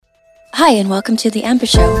Hi, and welcome to The Amber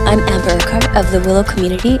Show. I'm Amber Urquhart of the Willow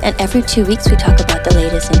community, and every 2 weeks we talk about the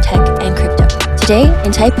latest in tech and crypto. Today,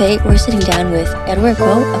 in Taipei, we're sitting down with Edward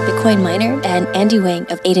Guo, a Bitcoin miner, and Andy Wang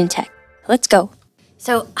of Aiden Tech. Let's go.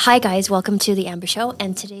 So, hi guys, welcome to The Amber Show,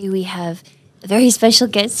 and today we have a very special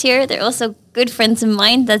guest here. They're also good friends of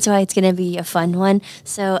mine. That's why it's going to be a fun one.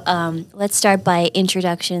 So, let's start by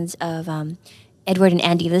introductions of Edward and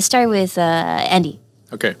Andy. Let's start with Andy.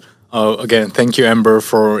 Okay. Again, thank you, Amber,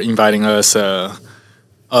 for inviting us.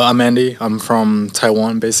 I'm Andy. I'm from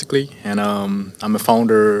Taiwan, basically, and I'm a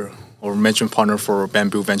founder or management partner for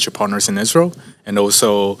Bamboo Venture Partners in Israel. And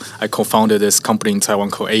also, I co-founded this company in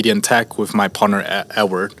Taiwan called Aiden Tech with my partner,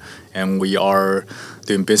 Edward. And we are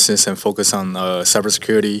doing business and focus on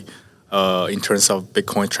cybersecurity in terms of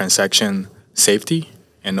Bitcoin transaction safety.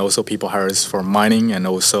 And also, people hire us for mining and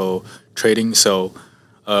also trading. So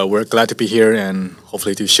we're glad to be here and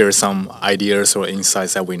hopefully to share some ideas or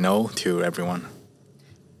insights that we know to everyone.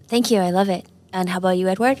 Thank you. I love it. And how about you,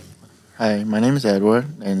 Edward? Hi, my name is Edward,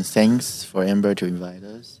 and thanks for Amber to invite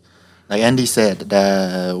us. Like Andy said,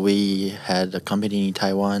 that we had a company in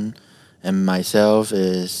Taiwan, and myself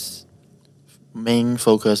is main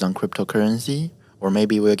focus on cryptocurrency, or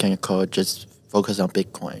maybe we can call it just focus on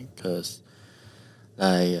Bitcoin, because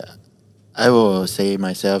I will say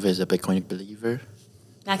myself is a Bitcoin believer.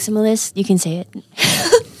 Maximalist, you can say it.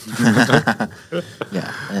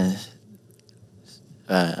 Yeah.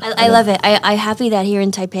 I love it. I'm happy that here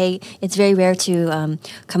in Taipei, it's very rare to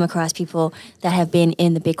come across people that have been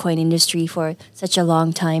in the Bitcoin industry for such a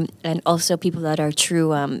long time, and also people that are true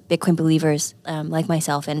Bitcoin believers like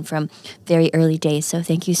myself and from very early days. So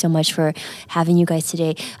thank you so much for having you guys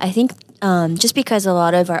today. I think just because a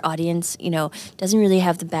lot of our audience, doesn't really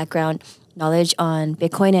have the background knowledge on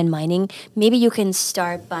Bitcoin and mining, maybe you can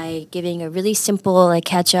start by giving a really simple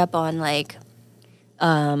catch up on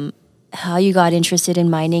how you got interested in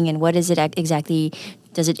mining and what is it exactly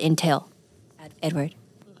does it entail, Edward?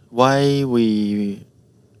 Why we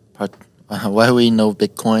know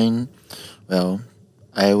Bitcoin? Well,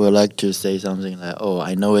 I would like to say something like,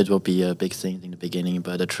 I know it will be a big thing in the beginning,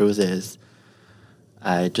 but the truth is,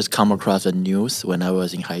 I just come across the news when I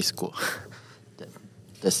was in high school.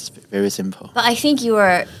 That's very simple. But I think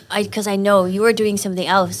because I know you were doing something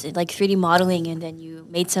else, like 3D modeling, and then you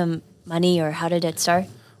made some money, or how did it start?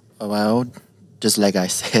 Well, just like I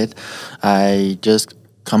said, I just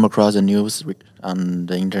come across the news on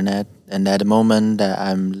the internet, and at the moment that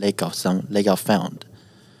I'm lack of found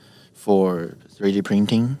for 3D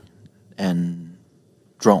printing and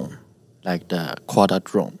drone, like the quad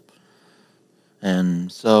drone.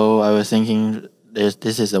 And so I was thinking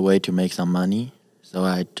this is a way to make some money. So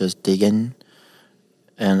I just dig in,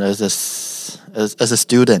 and as a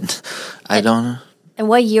student, I don't. And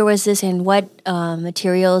what year was this, and what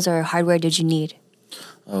materials or hardware did you need?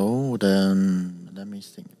 Then let me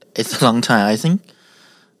think. It's a long time. I think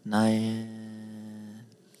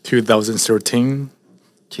 2013.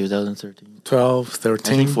 2013. 12,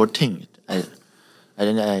 13. I think 14.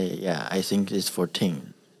 I think it's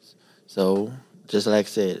 14. So just like I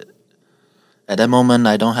said, at that moment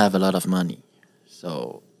I don't have a lot of money.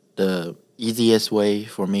 So the easiest way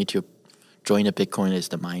for me to join the Bitcoin is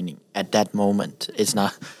the mining. At that moment, it's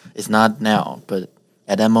not now, but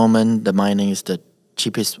at that moment, the mining is the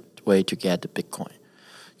cheapest way to get the Bitcoin.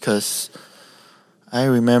 Because I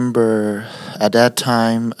remember at that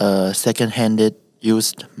time, a second-handed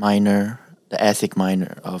used miner, the ASIC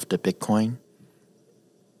miner of the Bitcoin,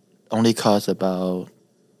 only cost about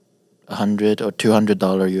 $100 or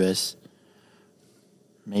 $200 US,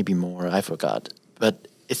 maybe more. I forgot. But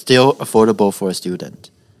it's still affordable for a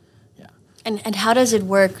student. Yeah. And how does it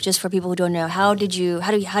work? Just for people who don't know, how do you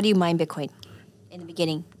mine Bitcoin in the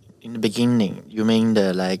beginning? In the beginning, you mean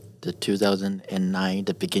the 2009,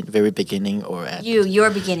 the very beginning, or at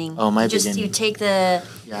your beginning? Oh, my beginning. You take the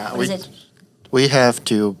we have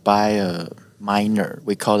to buy a miner.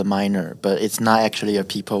 We call it miner, but it's not actually a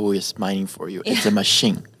people who is mining for you. It's a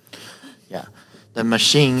machine. Yeah, the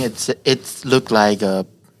machine. It's look like a.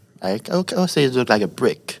 I'll say it looks like a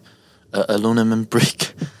brick, aluminum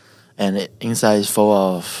brick, and inside is full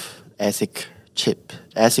of ASIC chip.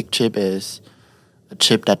 ASIC chip is a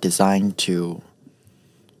chip that's designed to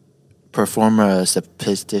perform a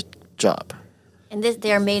specific job. And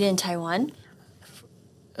they are made in Taiwan?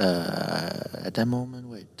 At that moment,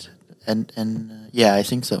 wait. Yeah, I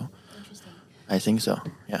think so. Interesting. I think so,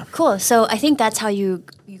 yeah. Cool. So I think that's how you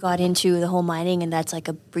got into the whole mining, and that's like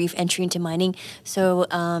a brief entry into mining. So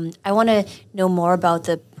I want to know more about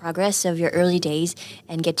the progress of your early days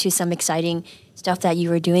and get to some exciting stuff that you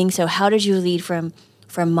were doing. So how did you lead from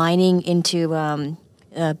mining into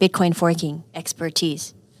Bitcoin forking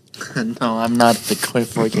expertise? No, I'm not Bitcoin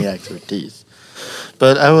forking expertise,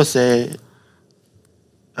 but I would say,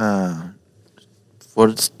 for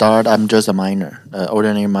the start, I'm just a miner,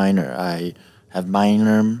 ordinary miner. I have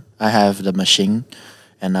the machine,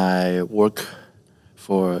 and I work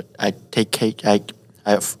for. I take cake.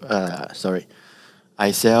 Sorry,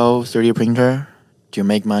 I sell 3D printer to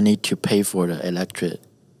make money to pay for the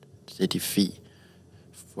electricity fee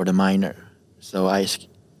for the miner. So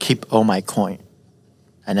keep all my coin.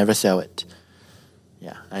 I never sell it.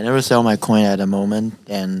 Yeah, I never sell my coin at the moment.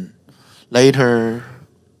 And later,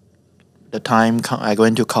 I go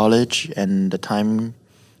into college, and the time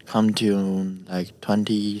come to like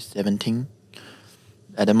 2017.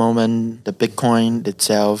 At the moment, the Bitcoin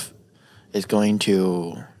itself is going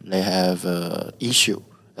to. They have a issue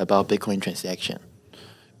about Bitcoin transaction.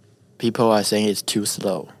 People are saying it's too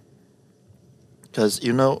slow because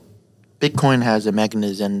Bitcoin has a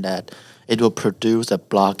mechanism that it will produce a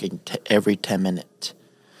block in every 10 minutes.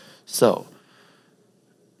 So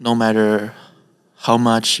no matter how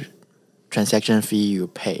much transaction fee you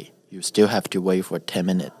pay, you still have to wait for 10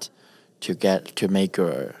 minutes to make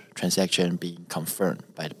your transaction be confirmed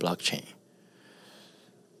by the blockchain.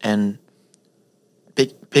 And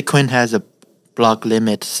Bitcoin has a block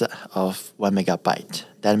limit of 1 megabyte.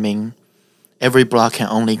 That means every block can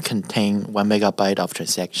only contain 1 megabyte of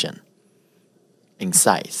transaction in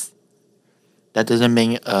size. That doesn't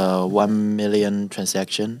mean 1 million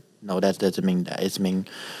transaction. No, that doesn't mean that. It means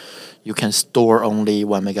you can store only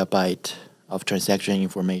 1 megabyte of transaction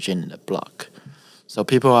information in the block. So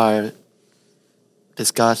people are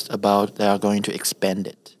discussed about they are going to expand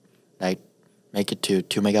it, like make it to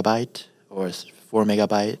 2 megabyte or 4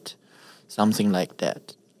 megabyte, something like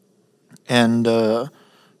that. And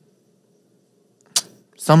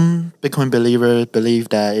some Bitcoin believers believe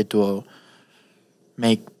that it will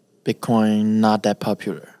make Bitcoin not that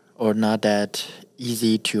popular or not that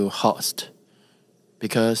easy to host,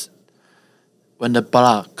 because when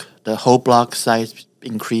the whole block size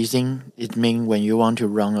increasing, it means when you want to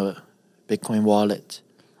run a Bitcoin wallet,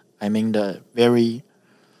 I mean the very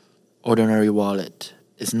ordinary wallet,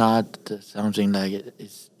 it's not something like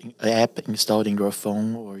it's an app installed in your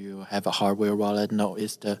phone or you have a hardware wallet. No,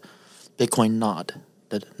 it's the Bitcoin node,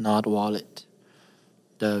 the node wallet,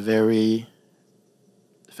 the very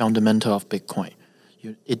fundamental of Bitcoin.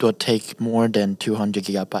 It will take more than 200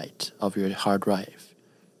 gigabytes of your hard drive.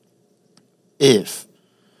 If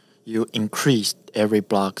you increase every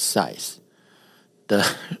block size,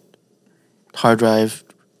 the hard drive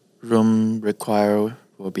room required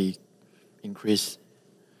will be increased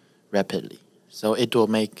rapidly. So it will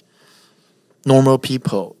make normal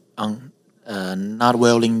people not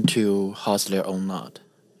willing to host their own node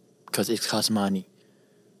because it costs money.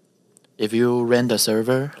 If you rent a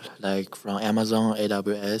server like from Amazon,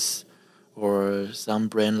 AWS, or some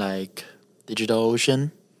brand like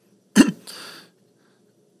DigitalOcean,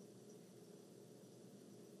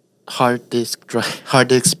 hard disk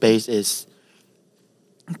space is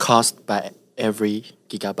cost by every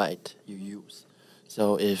gigabyte you use.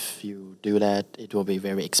 So if you do that, it will be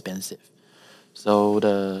very expensive. So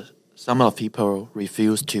some of people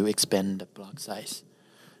refuse to expand the block size,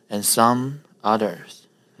 and some others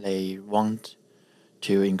they want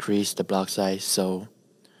to increase the block size. So,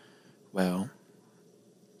 well,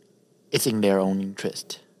 it's in their own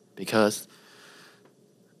interest because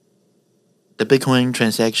the Bitcoin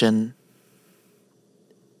transaction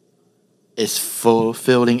is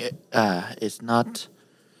fulfilling. It's not.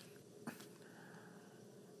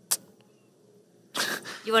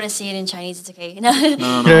 You want to say it in Chinese? It's okay. No.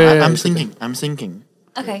 No. I'm thinking.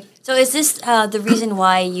 Okay. So is this the reason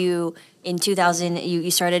why you in 2000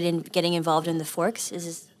 you started in getting involved in the forks? Is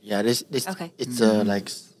this? Yeah. This. Okay. It's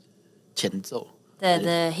like 前奏.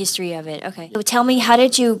 The history of it. Okay. So tell me, how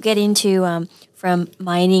did you get into from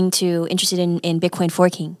mining to interested in Bitcoin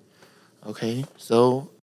forking? Okay.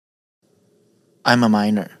 So I'm a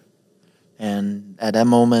miner, and at that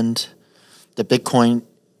moment, the Bitcoin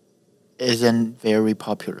isn't very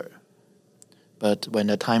popular. But when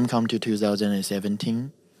the time come to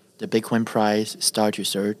 2017, the Bitcoin price start to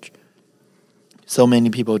surge. So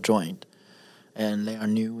many people joined, and they are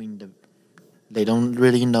new they don't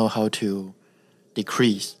really know how to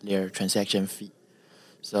decrease their transaction fee.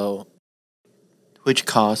 So, which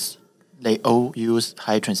cause they all use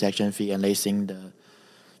high transaction fee, and they think the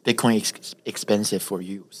Bitcoin is expensive for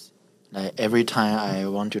use. Like every time I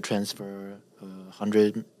want to transfer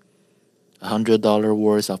 $100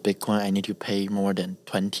 worth of Bitcoin, I need to pay more than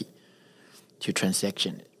 20 to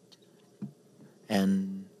transaction it.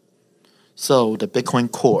 And so the Bitcoin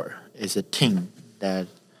Core is a team that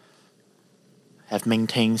have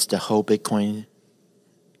maintains the whole Bitcoin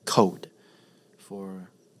code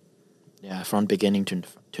from beginning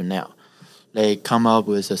to now. They come up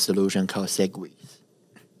with a solution called segues,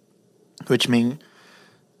 which means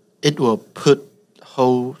it will put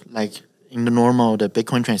whole, like in the normal, the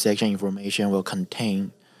Bitcoin transaction information will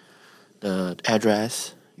contain the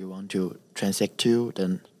address you want to transact to,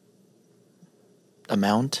 the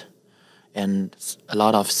amount, and a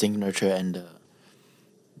lot of signature and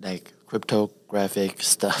like cryptographic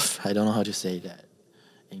stuff. I don't know how to say that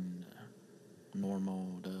in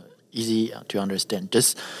normal, easy to understand.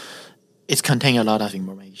 Just it's contain a lot of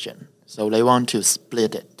information. So they want to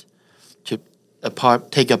split it to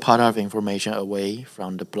take a part of information away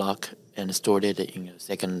from the block and store it in a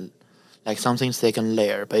second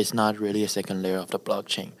layer, but it's not really a second layer of the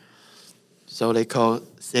blockchain. So they call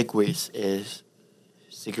segues is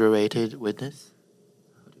segregated witness.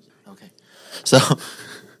 Okay, so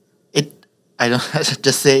I don't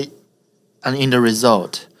just say, and in the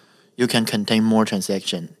result, you can contain more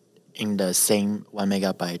transaction in the same 1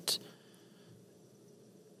 megabyte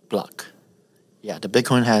block. Yeah, the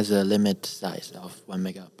Bitcoin has a limit size of 1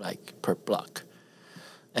 megabyte per block.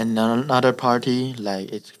 And another party,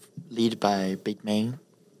 like it's led by Bitmain.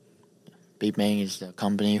 Bitmain is the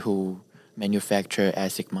company who manufacture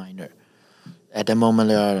ASIC miner. At the moment,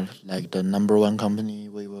 they are like the number one company.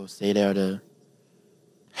 We will say they are the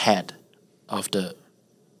head of the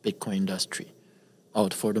Bitcoin industry, or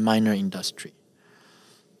for the miner industry.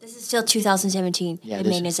 This is still 2017. Yeah,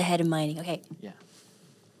 Bitmain is ahead of mining. Okay. Yeah.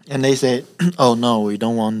 And they say, oh no, we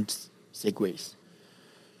don't want segues.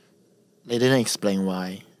 They didn't explain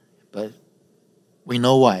why, but we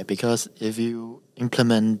know why. Because if you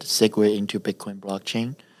implement segue into Bitcoin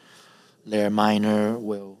blockchain, the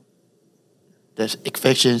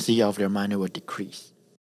efficiency of their miner will decrease.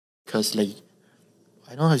 Because I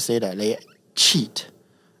don't know how to say that, they cheat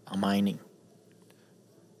on mining.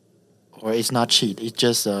 Or it's not cheat, it's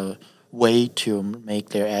just a way to make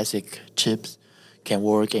their ASIC chips can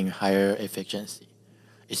work in higher efficiency.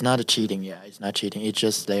 It's not cheating, it's not cheating. It's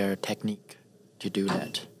just their technique to do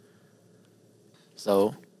that.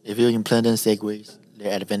 So if you implement segues,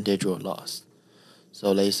 their advantage will lost.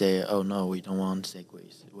 So they say, oh no, we don't want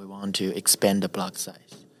segues. We want to expand the block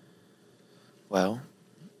size. Well,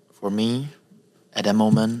 for me, at that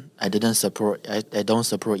moment, I don't support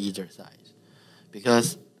either side.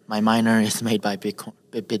 Because my miner is made by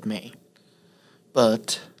Bitmain.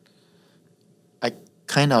 But I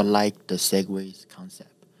kind of like the segues concept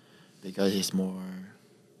because it's more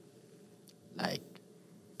like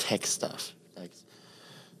tech stuff, like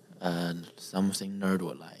something nerd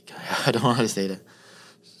would like. I don't know how to say that.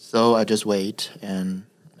 So I just wait, and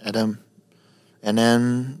then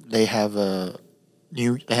they have a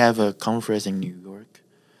conference in New York.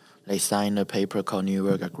 They signed a paper called New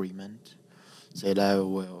York Agreement. Say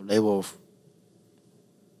that they will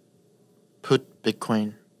put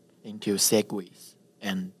Bitcoin into segues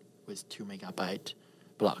and with 2 megabyte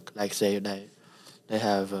block. Like say they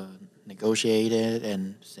have negotiated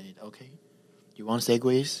and said, okay, you want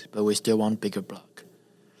segues, but we still want bigger block.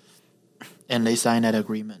 And they signed that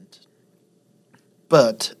agreement.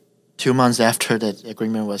 But 2 months after that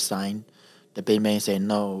agreement was signed, the Bitmain said,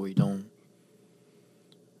 no, we don't.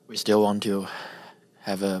 We still want to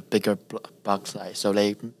have a bigger block size. So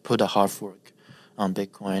they put a hard fork on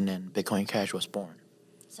Bitcoin, and Bitcoin Cash was born.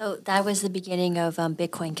 So that was the beginning of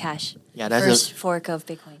Bitcoin Cash. Yeah, that's first fork of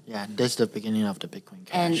Bitcoin. Yeah, that's the beginning of the Bitcoin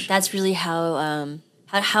Cash. And that's really how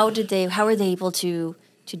were they able to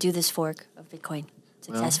do this fork of Bitcoin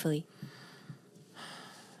successfully? Well,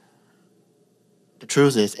 the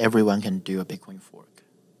truth is, everyone can do a Bitcoin fork,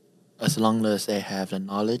 as long as they have the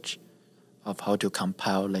knowledge of how to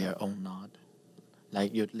compile their own node.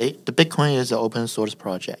 Like the Bitcoin is an open source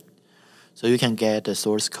project, so you can get the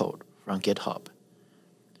source code from GitHub.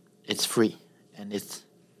 It's free and it's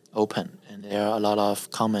open, and there are a lot of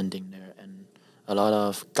commenting there and a lot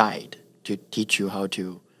of guide to teach you how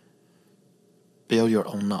to build your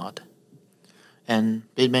own node. And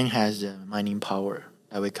Bitmain has the mining power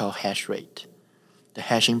that we call hash rate, the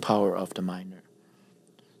hashing power of the miner.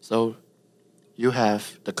 So you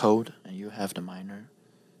have the code and you have the miner.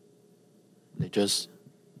 They just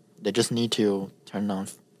need to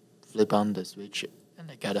flip on the switch, and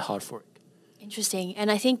they get a hard fork. Interesting.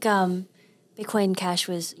 And I think Bitcoin Cash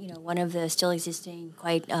was, one of the still existing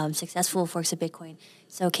quite successful forks of Bitcoin.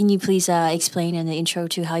 So can you please explain in the intro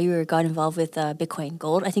to how you got involved with Bitcoin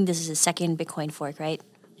Gold? I think this is the second Bitcoin fork, right?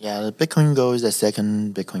 Yeah, the Bitcoin Gold is the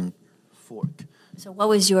second Bitcoin fork. So what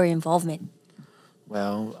was your involvement?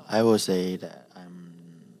 Well, I will say that I'm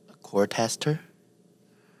a core tester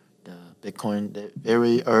Bitcoin, the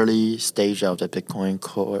very early stage of the Bitcoin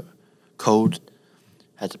code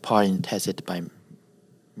has a part in tested by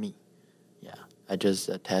me. Yeah, I just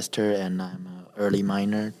a tester and I'm an early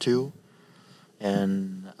miner too,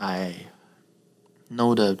 and I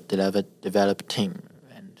know the develop team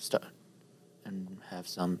and start and have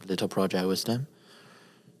some little project with them.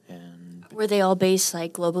 And Were they all based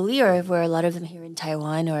like globally, or were a lot of them here in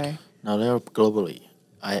Taiwan? Or now they're globally.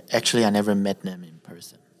 I never met them in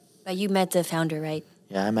person. but you met the founder, right?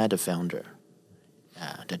 Yeah, I met the founder,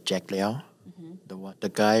 the Jack Liao, the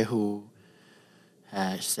guy who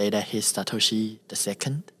say that he's Satoshi the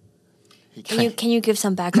second. Can you give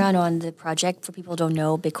some background on the project for people who don't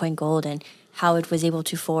know Bitcoin Gold and how it was able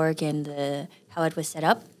to fork and how it was set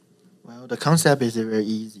up? Well, the concept is very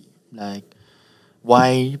easy. Like,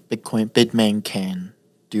 why Bitmain can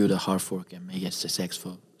do the hard fork and make it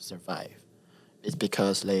successful survive? It's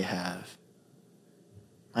because they have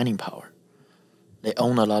mining power. They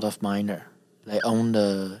own a lot of miner. They own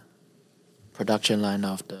the production line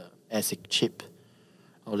of the ASIC chip.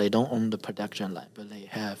 Or they don't own the production line, but they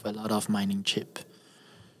have a lot of mining chip.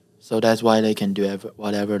 So that's why they can do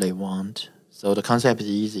whatever they want. So the concept is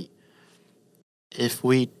easy. If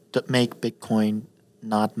we make Bitcoin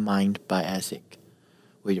not mined by ASIC,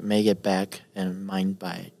 we make it back and mined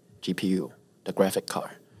by GPU, the graphic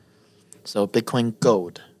card. So Bitcoin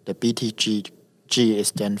Gold, the BTG, G is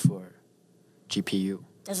stand for GPU.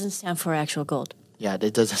 Doesn't stand for actual gold. Yeah,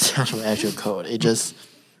 it doesn't stand for actual code. It just,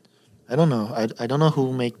 I don't know. I don't know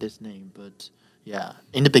who made this name, but yeah.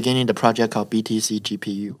 In the beginning, the project called BTC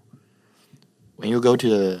GPU. When you go to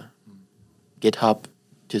the GitHub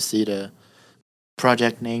to see the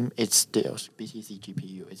project name, it's still BTC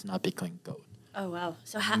GPU. It's not Bitcoin Gold. Oh wow!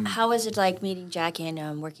 So how was it like meeting Jack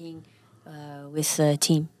and working with the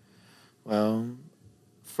team? Well,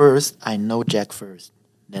 first I know Jack first,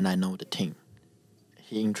 then I know the team.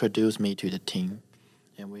 He introduced me to the team,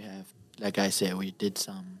 and we have, like I said, we did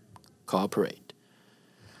some cooperate.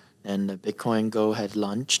 And the Bitcoin Go had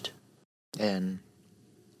launched, and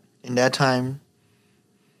in that time,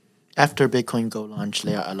 after Bitcoin Go launched,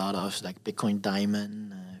 there are a lot of like Bitcoin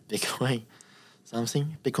Diamond, Bitcoin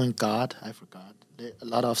something, Bitcoin God, I forgot. There a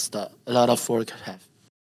lot of stuff, a lot of fork have.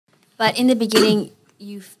 But in the beginning,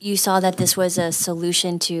 you saw that this was a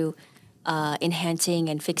solution to enhancing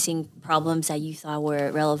and fixing problems that you thought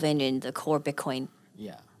were relevant in the core Bitcoin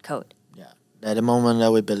code. Yeah. At the moment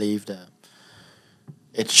that we believe that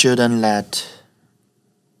it shouldn't let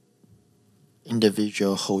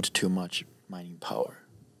individual hold too much mining power.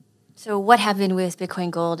 So what happened with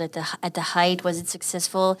Bitcoin Gold at the height? Was it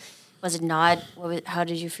successful? Was it not? How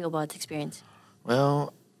did you feel about the experience?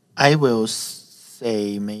 Well, I will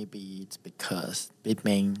say maybe it's because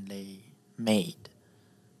Bitmain they made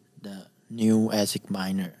the new ASIC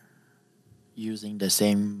miner using the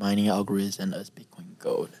same mining algorithm as Bitcoin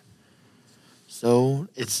Gold. So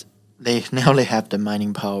they have the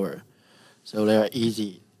mining power, so they are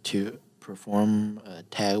easy to perform a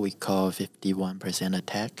attack we call 51%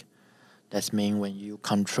 attack. That means when you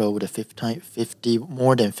control the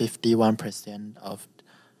more than 51% of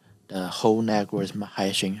the whole network's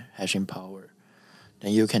hashing power,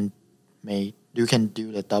 then you can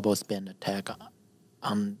do the double spend attack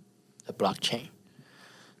on the blockchain.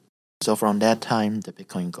 So from that time, the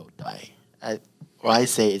Bitcoin Gold die. I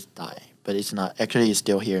say it's die, but it's not. Actually, it's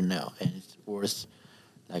still here now, and it's worth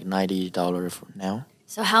like $90 for now.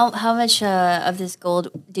 So how much of this gold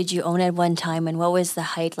did you own at one time, and what was the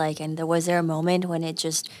height like? And was there a moment when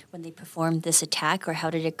they performed this attack, or how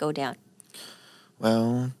did it go down?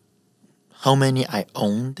 Well, how many I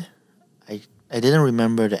owned, I didn't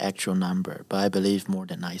remember the actual number, but I believe more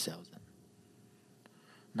than 9,000.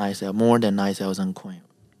 More than 9,000 coin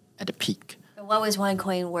at the peak. And what was one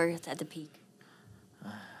coin worth at the peak?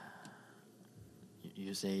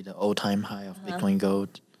 You say the all-time high of Bitcoin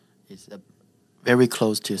Gold is very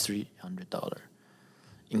close to $300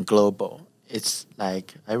 in global. It's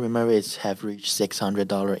like, I remember it's have reached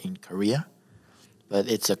 $600 in Korea, but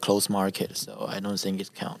it's a closed market, so I don't think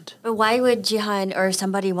it count. But why would Jihan or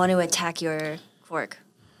somebody want to attack your fork?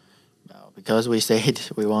 Well, because we said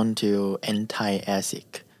we want to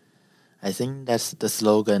anti-ASIC. I think that's the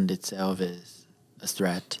slogan itself is a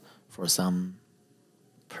threat for some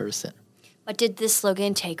person. But did this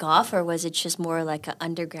slogan take off, or was it just more like an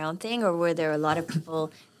underground thing, or were there a lot of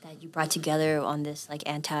people that you brought together on this like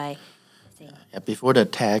anti thing? Yeah, before the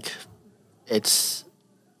attack,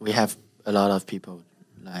 we have a lot of people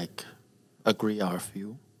like agree our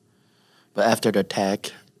view, but after the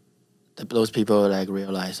attack, those people like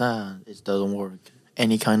realize it doesn't work.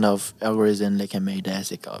 Any kind of algorithm they can make the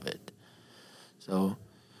ASIC of it. So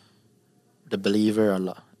the believer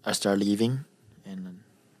are start leaving, and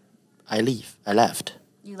I left.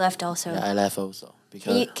 You left also. Yeah, I left also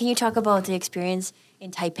because Can you talk about the experience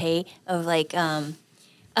in Taipei of like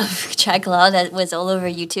of Jack Law that was all over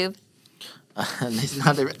YouTube? it's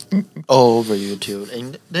not all over YouTube.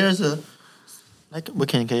 And there's a we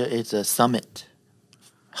can call it's a summit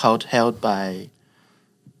held by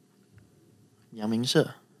Yang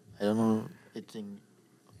Mingse. I don't know.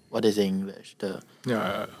 What is English?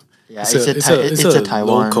 Yeah. Yeah, It's a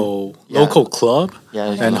Taiwan local club.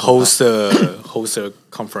 Yeah, and host a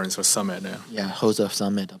conference or summit. Yeah. Yeah, host a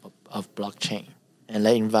summit of blockchain, and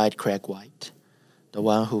they invite Craig White, the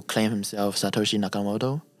one who claimed himself Satoshi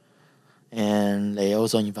Nakamoto, and they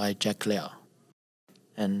also invite Jack Liao,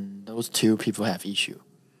 and those two people have issue.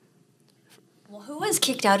 Well, who was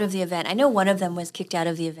kicked out of the event? I know one of them was kicked out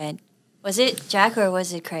of the event. Was it Jack or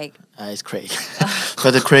was it Craig? It's Craig,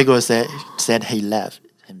 but the Craig said he left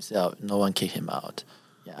himself. No one kicked him out.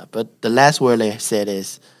 Yeah, but the last word they said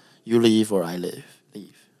is, "You leave or I leave."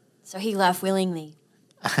 So he left willingly.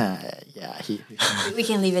 Yeah, We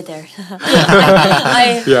can leave it there.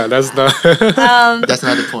 Yeah, that's not. That's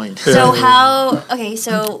not the point. So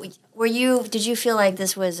so did you feel like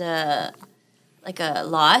this was a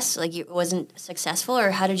loss, like it wasn't successful,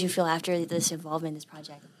 or how did you feel after this involvement in this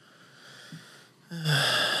project?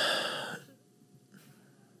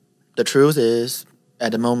 The truth is,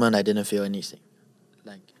 at the moment, I didn't feel anything,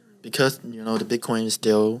 because the Bitcoin is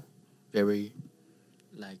still very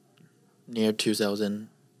near 20,000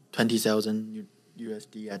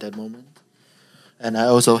 USD at that moment, and I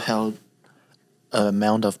also held an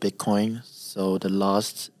amount of Bitcoin, so the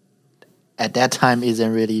loss at that time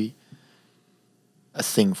isn't really a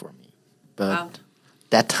thing for me. But Wow.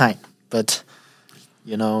 that time, the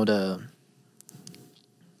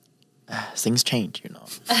things change,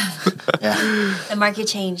 Yeah, The market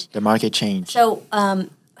changed. the market changed. So,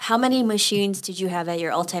 how many machines did you have at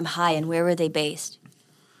your all-time high, and where were they based?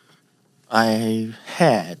 I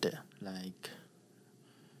had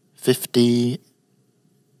 50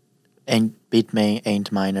 Bitmain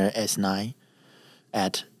Antminer S9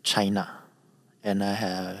 at China, and I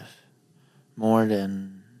have more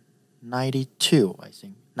than 92, I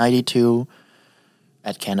think. 92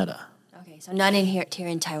 at Canada. Okay, so none here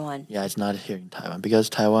in Taiwan. Yeah, it's not here in Taiwan because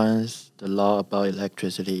the law about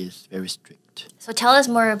electricity is very strict. So tell us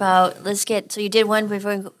more about, so you did one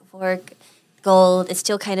Bitcoin fork, gold, it's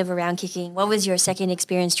still kind of around kicking. What was your second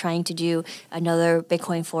experience trying to do another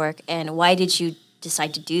Bitcoin fork, and why did you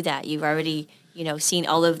decide to do that? You've already, seen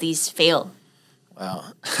all of these fail.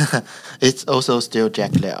 Well, it's also still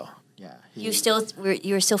Jack Liao. Yeah. You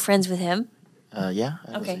were still friends with him? Yeah,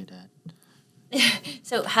 I would Okay. say that.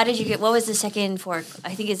 So how did you what was the second fork?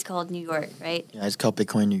 I think it's called New York, right? Yeah, it's called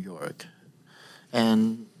Bitcoin New York.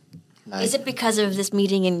 And Is it because of this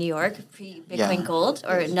meeting in New York, pre-Bitcoin Yeah. Gold,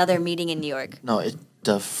 or another meeting in New York? No, it's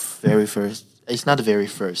the very first. It's not the very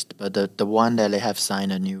first, but the one that they have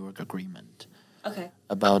signed a New York agreement Okay.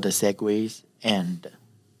 about the segways and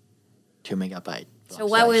 2 megabyte. So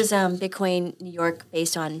what was Bitcoin New York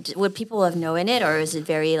based on? Would people have known it, or is it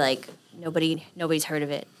very nobody's heard of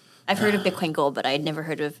it? I've heard of Bitcoin Gold, but I'd never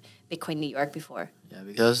heard of Bitcoin New York before. Yeah,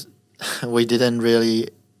 because we didn't really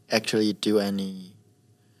actually do any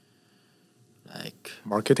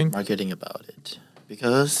marketing about it,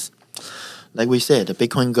 because like we said, the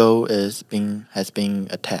Bitcoin Gold has been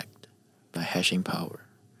attacked by hashing power,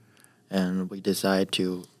 and we decided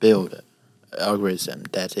to build an algorithm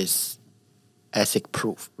that is ASIC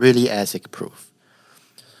proof, really ASIC proof.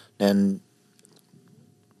 Then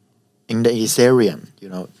in the Ethereum,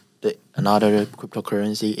 another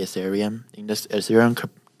cryptocurrency, Ethereum, in this Ethereum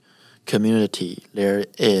community, there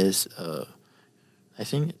is I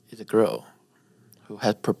think it's a girl who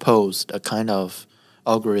had proposed a kind of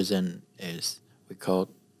algorithm we call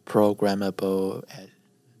programmable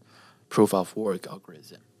proof of work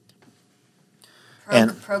algorithm.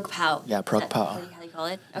 ProgPow. Yeah, ProgPow. How do you call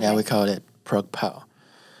it? Okay. Yeah, we call it ProgPow.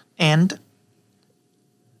 And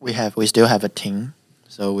we still have a team,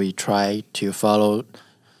 so we try to follow.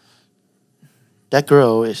 That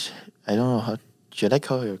girl is, I don't know should I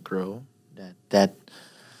call her a girl?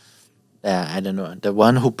 I don't know. The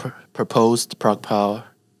one who proposed ProgPow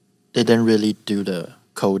didn't really do the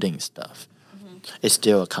coding stuff. Mm-hmm. It's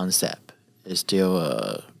still a concept. It's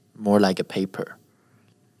still more like a paper.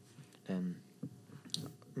 And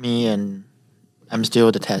I'm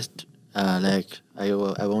still the test. I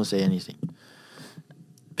won't say anything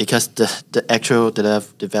because the actual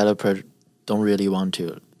developer don't really want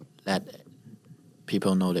to let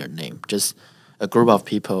people know their name. Just a group of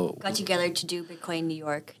people got together to do Bitcoin New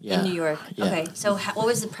York Yeah, in New York. yeah. Okay, so what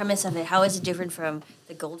was the premise of it? How is it different from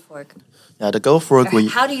the gold fork? Yeah, the gold fork Or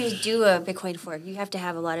how do you do a Bitcoin fork? You have to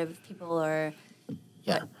have a lot of people, or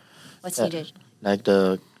yeah. what's Uh, needed? Like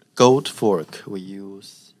the gold fork, we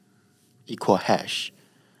use equal hash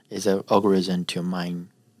is an algorithm to mine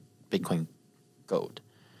Bitcoin gold,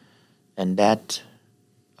 and that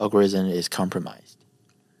algorithm is compromised.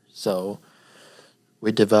 So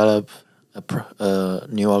we develop a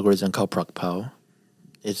new algorithm called ProcPow.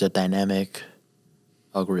 It's a dynamic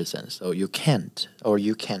algorithm, so you can't, or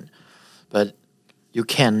you can, but you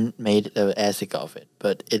can make an ASIC of it.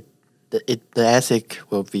 But the ASIC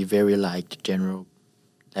will be very like general,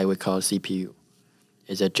 like we call CPU.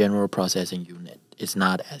 It's a general processing unit. It's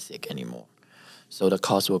not ASIC anymore, so the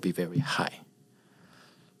cost will be very high.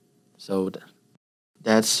 So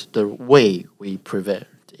that's the way we prevent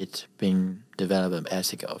it being developed an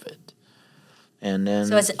ASIC of it. And then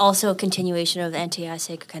So it's also a continuation of the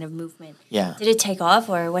anti-ASIC kind of movement. yeah, Did it take off,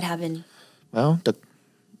 or what happened? well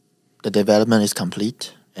the development is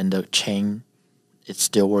complete and the chain is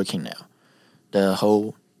still working now. The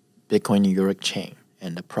whole Bitcoin New York chain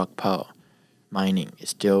and the ProcPow mining is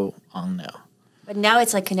still on now. But now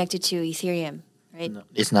it's like connected to Ethereum, right? No,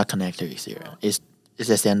 it's not connected to Ethereum. It's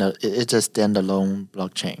a standalone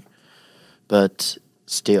blockchain, but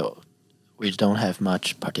still, we don't have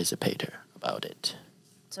much participator about it.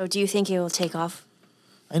 So do you think it will take off?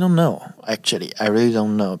 I don't know. Actually, I really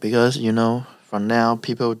don't know because for now,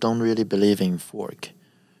 people don't really believe in fork.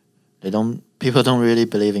 People don't really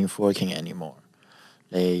believe in forking anymore.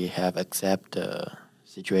 They have accept the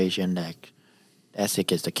situation that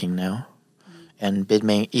ASIC is the king now, and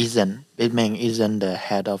Bitmain isn't the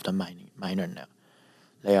head of the miner now.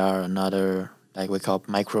 They are another, like we call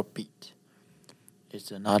microbeat.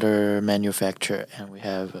 It's another manufacturer, and we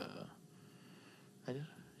have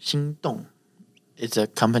Xingdong. It's a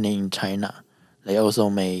company in China. They also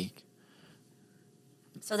make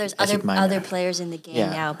So there's ASIC miner. other players in the game Yeah.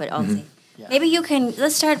 now, but also Yeah. maybe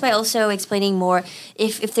let's start by also explaining more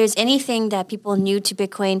if there's anything that people new to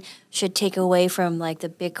Bitcoin should take away from like the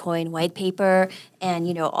Bitcoin white paper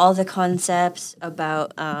and all the concepts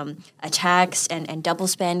about attacks and double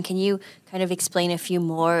spend. Can you kind of explain a few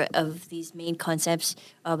more of these main concepts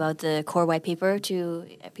about the core white paper to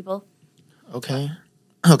people? Okay.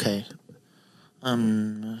 Okay.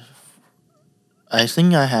 I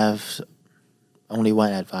think I have only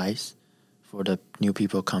one advice for the new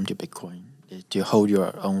people come to Bitcoin is to hold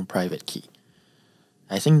your own private key.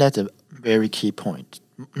 I think that's a very key point.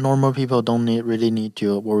 Normal people don't really need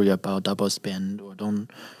to worry about double spend or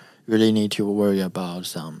don't really need to worry about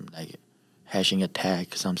some like hashing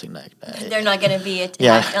attack, something like that. They're not going to be attacked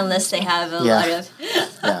Yeah. unless they have a Yeah. lot of.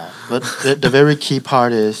 Yeah, but the very key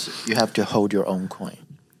part is you have to hold your own coin.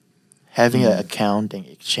 Having an account and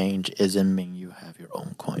exchange isn't mean you have your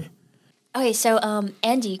own coin. Okay, so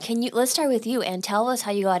Andy, let's start with you and tell us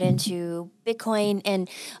how you got into Bitcoin. And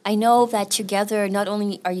I know that together, not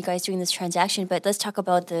only are you guys doing this transaction, but let's talk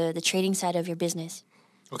about the trading side of your business.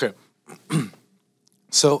 Okay.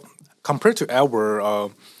 So compared to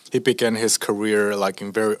Edward, he began his career like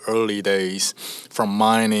in very early days from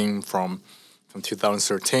mining from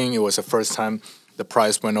 2013. It was the first time the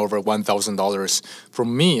price went over $1,000. For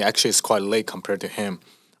me, actually, it's quite late compared to him.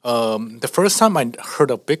 The first time I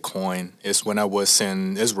heard of Bitcoin is when I was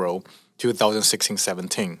in Israel,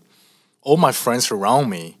 2016-17. All my friends around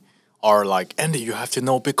me are like, Andy, you have to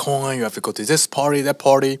know Bitcoin. You have to go to this party, that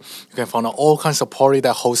party. You can find out all kinds of party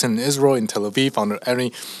that hosts in Israel, in Tel Aviv, on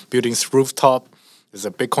any building's rooftop. There's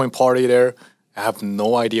a Bitcoin party there. I have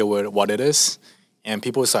no idea what it is. And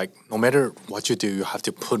people is like, no matter what you do, you have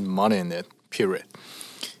to put money in it, period.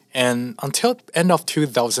 And until end of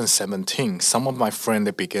 2017, some of my friends,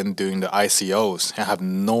 they began doing the ICOs. I have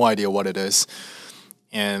no idea what it is.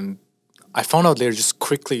 And I found out they're just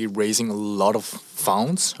quickly raising a lot of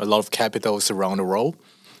funds, a lot of capitals around the world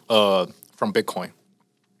from Bitcoin.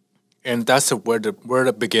 And that's where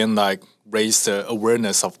it began, like, raise the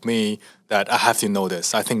awareness of me that I have to know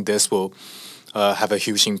this. I think this will have a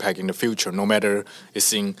huge impact in the future, no matter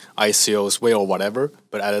it's in ICO's way or whatever.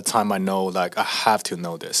 But at the time, I know, like, I have to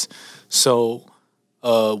know this. So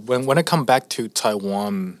when I come back to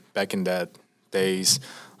Taiwan back in that days,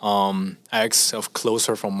 I asked a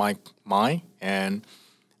closer from my mind, and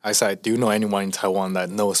I said, do you know anyone in Taiwan that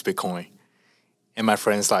knows Bitcoin? And my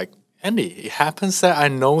friend's like, Andy, it happens that I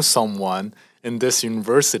know someone in this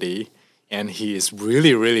university, and he is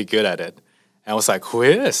really, really good at it. And I was like, who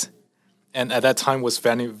is? And at that time, what's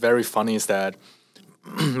very, very funny is that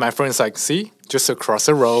my friend's like, see, just across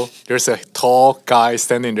the road, there's a tall guy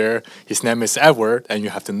standing there. His name is Edward, and you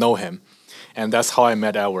have to know him. And that's how I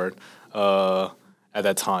met Edward at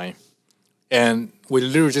that time. And we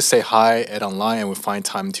literally just say hi at online, and we find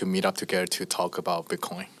time to meet up together to talk about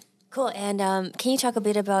Bitcoin. Cool. And can you talk a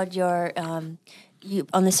bit about your you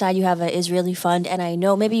on the side you have an Israeli fund, and I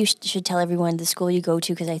know maybe you should tell everyone the school you go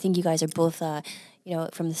to, because I think you guys are both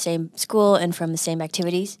from the same school and from the same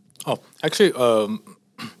activities. Oh, actually,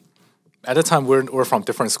 at the time we're from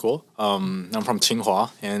different school. I'm from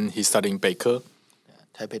Tsinghua, and he's studying Beike,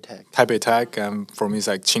 Taipei Tech. Taipei Tech, and for me it's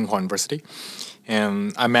like Tsinghua University.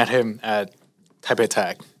 And I met him at Taipei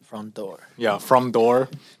Tech. Front door. Yeah, from door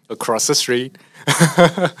across the street.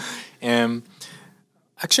 And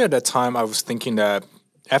actually, at that time, I was thinking that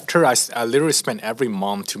after I literally spent every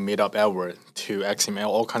month to meet up Edward, to ask him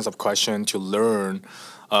all kinds of questions, to learn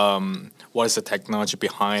what is the technology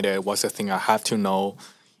behind it, what's the thing I have to know.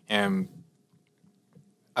 And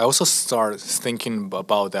I also started thinking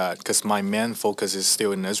about that because my main focus is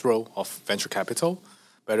still in Israel of venture capital.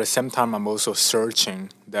 But at the same time, I'm also searching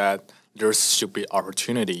that there should be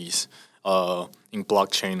opportunities in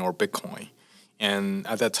blockchain or Bitcoin. And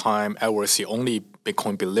at that time, I was the only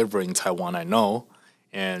Bitcoin believer in Taiwan I know.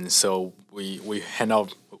 And so we hang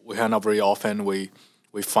out very often. We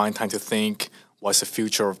find time to think what's the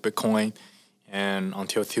future of Bitcoin. And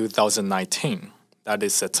until 2019, that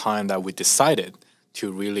is the time that we decided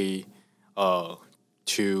to really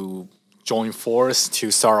to join force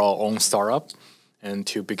to start our own startup and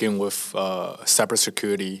to begin with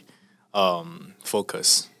cybersecurity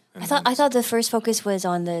focus. I thought the first focus was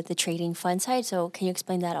on the trading fund side. So can you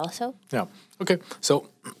explain that also? Yeah. Okay. So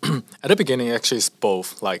at the beginning, actually, it's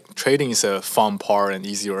both. Like trading is a fun part and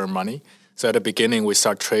easy to earn money. So at the beginning, we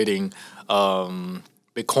start trading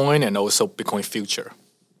Bitcoin and also Bitcoin future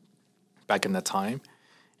back in that time.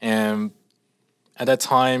 And at that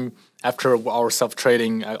time, after our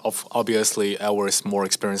self-trading, obviously, Edward is more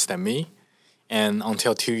experienced than me. And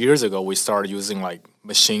until 2 years ago, we started using like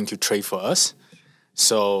machine to trade for us.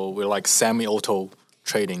 So we're like semi-auto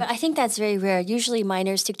trading. But I think that's very rare. Usually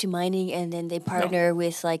miners stick to mining, and then they partner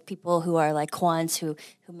with like people who are like quants who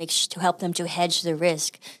to help them to hedge the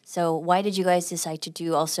risk. So why did you guys decide to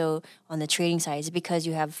do also on the trading side? Is it because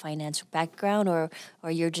you have a financial background, or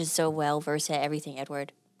you're just so well versed at everything,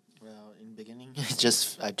 Edward? Well, in the beginning,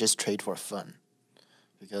 I just trade for fun,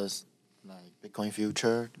 because like Bitcoin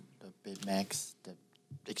future, the BitMax, the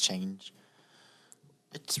exchange,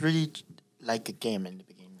 it's really like a game in the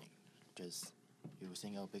beginning. Just you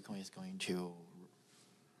think, oh, Bitcoin is going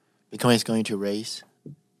to raise,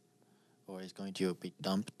 or it's going to be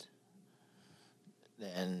dumped.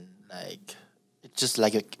 Then like it's just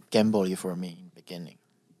like a gamble for me in the beginning.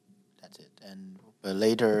 That's it. But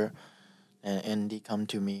later, Andy come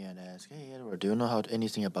to me and ask, "Hey Edward, do you know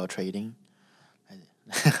anything about trading?"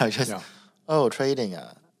 I just, trading.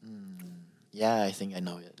 Yeah, I think I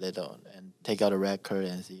know it little, and take out a record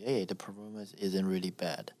and see, hey, the performance isn't really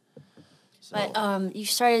bad. So, but you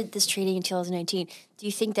started this trading in 2019. Do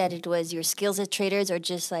you think that it was your skills as traders, or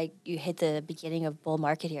just like you hit the beginning of bull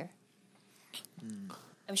market here?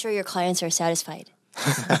 I'm sure your clients are satisfied.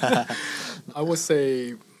 I would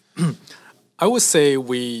say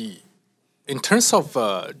we, in terms of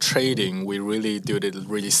trading, we really do it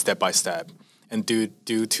really step by step, and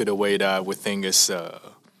due to the way that we think is.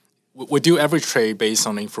 We do every trade based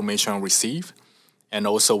on the information we receive, and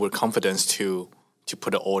also with confidence to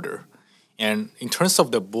put an order. And in terms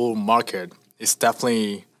of the bull market, it's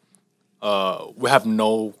definitely we have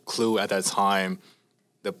no clue at that time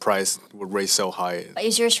the price would raise so high.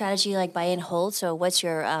 Is your strategy like buy and hold? So what's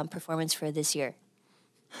your performance for this year?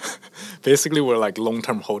 Basically, we're like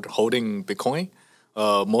long-term holding Bitcoin.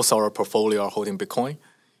 Most of our portfolio are holding Bitcoin,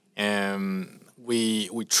 and we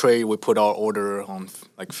trade. We put our order on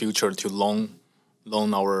like future to loan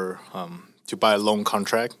our to buy a loan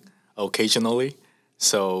contract occasionally.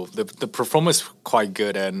 So the performance is quite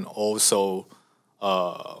good, and also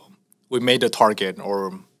we made the target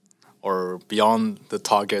or beyond the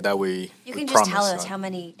target that we. You can promised, just tell us how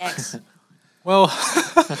many X. Well,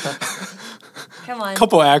 come on,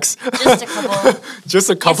 couple X. Just a couple. Just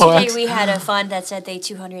a couple Yesterday X. we had a fund that said they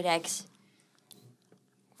 200X.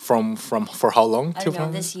 From for how long? I don't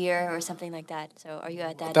know, this year or something like that. So are you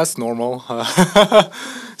at that? That's normal.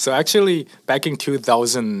 So actually, back in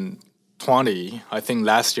 2020, I think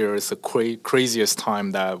last year is the craziest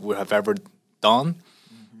time that we have ever done.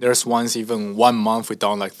 There's once even 1 month we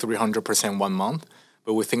done like 300% 1 month,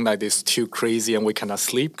 but we think that it's too crazy and we cannot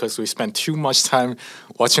sleep because we spend too much time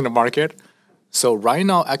watching the market. So right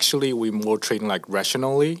now, actually, we're more trading like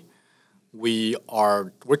rationally. we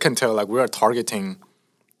can tell like we are targeting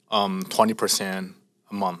 20%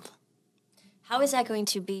 a month. How is that going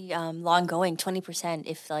to be long going? 20%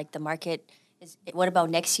 if like the market is. What about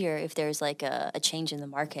next year if there's like a change in the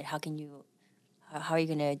market? How are you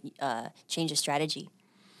going to change the strategy?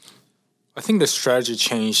 I think the strategy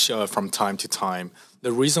change from time to time.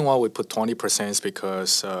 The reason why we put 20% is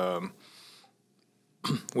because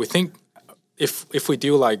we think if we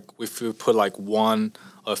do like if we put like one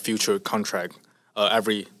future contract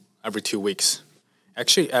every 2 weeks,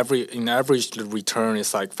 actually in average the return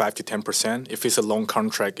is like 5 to 10%. If it's a long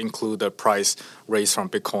contract, include the price raise from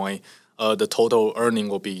Bitcoin, the total earning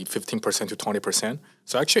will be 15% to 20%.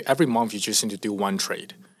 So actually every month you just need to do one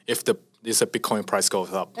trade. If the Bitcoin price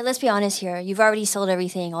goes up. But let's be honest here. You've already sold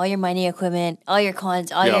everything, all your mining equipment, all your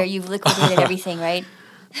coins, Yeah. you've liquidated everything, right?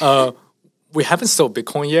 We haven't sold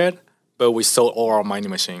Bitcoin yet, but we sold all our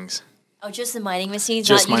mining machines. Oh, just the mining machines?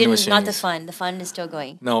 Just not, you mining didn't, Not the machines. fund. The fund is still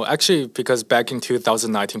going. No, actually, because back in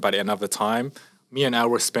 2019, by the end of the time, me and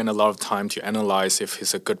Edward spent a lot of time to analyze if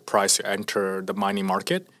it's a good price to enter the mining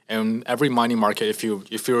market. And every mining market, if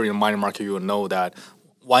you're in a mining market, you will know that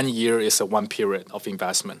 1 year is one period of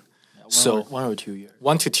investment. So 1 or 2 years.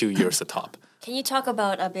 1 to 2 years the top. Can you talk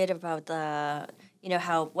a bit about the,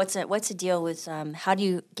 what's the deal with how do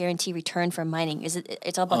you guarantee return from mining?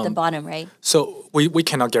 It's all about the bottom, right? So we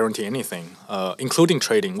cannot guarantee anything, including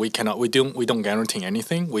trading. We don't guarantee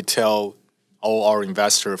anything. We tell all our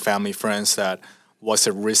investor, family, friends that what's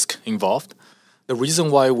the risk involved. The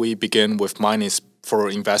reason why we begin with mining is for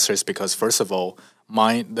investors because first of all,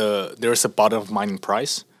 there's a bottom of mining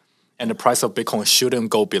price, and the price of Bitcoin shouldn't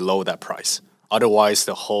go below that price. Otherwise,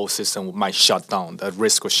 the whole system might shut down. The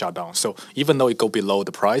risk will shut down. So even though it go below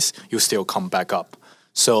the price, you still come back up.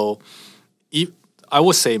 So I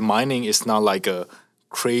would say mining is not like a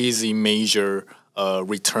crazy major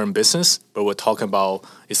return business, but we're talking about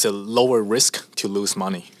it's a lower risk to lose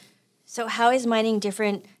money. So how is mining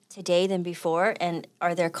different today than before? And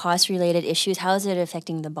are there cost-related issues? How is it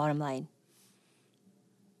affecting the bottom line?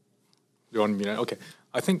 You want me to? Okay.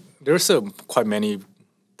 I think there's quite many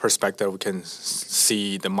perspective we can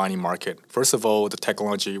see the mining market. First of all, the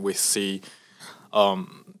technology we see.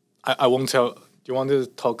 I won't tell. Do you want to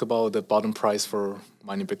talk about the bottom price for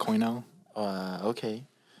mining Bitcoin now? Okay.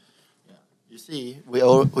 Yeah. You see, we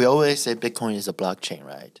always say Bitcoin is a blockchain,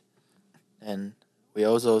 right? And we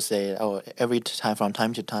also say, from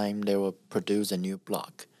time to time, they will produce a new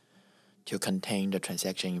block to contain the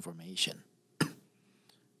transaction information.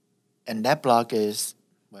 And that block is,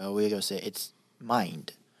 we're going to say it's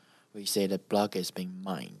mined. We say the block is being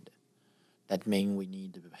mined. That means we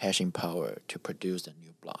need the hashing power to produce a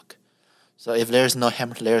new block. So if there's no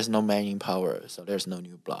mining power, so there's no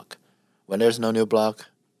new block. When there's no new block,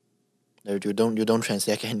 you don't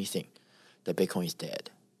transact anything. The Bitcoin is dead.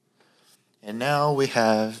 And now we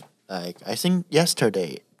have, I think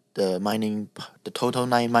yesterday, the total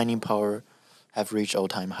mining power have reached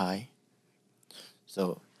all-time high.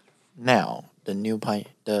 So now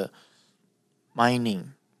the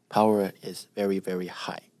mining power is very, very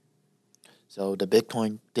high. So the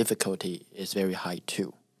Bitcoin difficulty is very high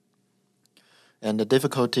too. And the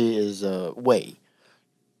difficulty is a way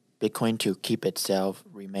Bitcoin to keep itself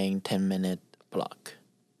remain 10-minute block.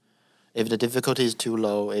 If the difficulty is too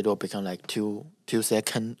low, it will become like 2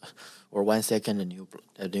 seconds or 1 second a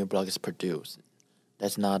new block is produced.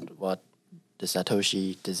 That's not what the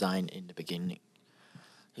Satoshi designed in the beginning.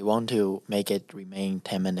 He want to make it remain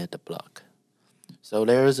 10-minute block. So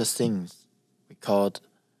there is a thing we called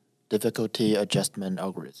difficulty adjustment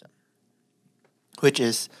algorithm, which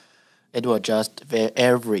is it will adjust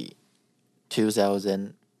every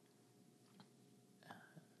 2,000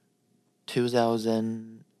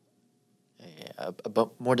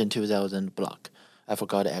 about more than 2,000 block. I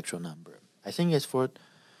forgot the actual number. I think it's for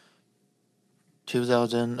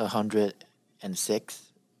 2,106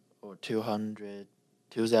 or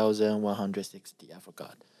 2,160.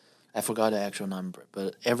 I forgot the actual number.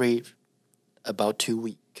 But every about 2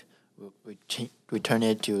 weeks, we turn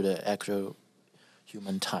it to the actual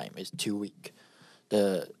human time. It's 2 weeks.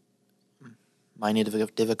 The mining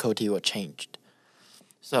difficulty will change.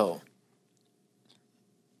 So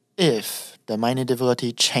if the mining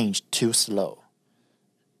difficulty changed too slow,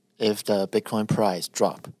 if the Bitcoin price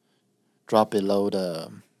drop below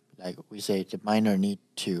the, like we say, the miner you need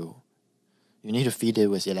to feed it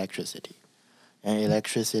with electricity, and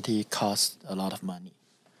electricity costs a lot of money.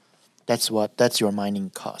 That's your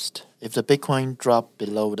mining cost. If the Bitcoin drop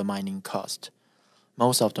below the mining cost,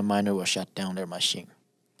 most of the miner will shut down their machine.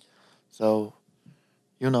 So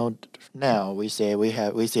now we say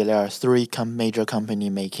there are three major company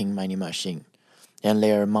making mining machine, and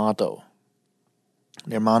their model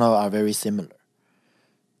are very similar.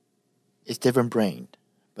 It's different brand,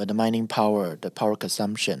 but the mining power, the power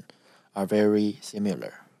consumption are very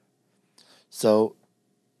similar. So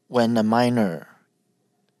when a miner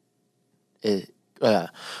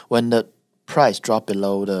when the price drop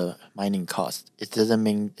below the mining cost, it doesn't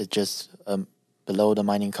mean it's just below the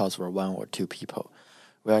mining cost for one or two people.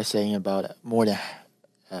 We are saying about more than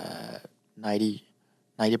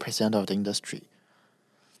 90% of the industry.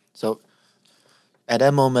 So at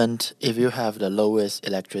that moment, if you have the lowest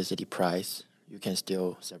electricity price, you can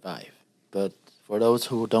still survive. But for those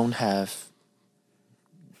who don't have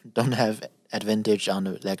advantage on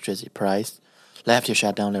the electricity price, they have to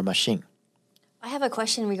shut down their machine. I have a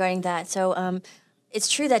question regarding that. So it's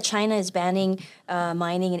true that China is banning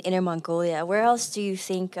mining in Inner Mongolia. Where else do you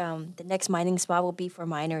think the next mining spot will be for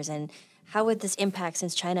miners? And how would this impact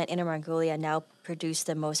since China and Inner Mongolia now produce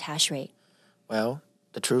the most hash rate? Well,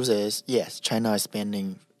 the truth is, yes, China is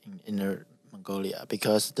banning in Inner Mongolia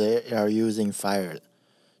because they are using fire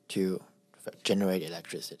to generate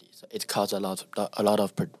electricity. So it causes a lot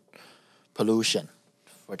of pollution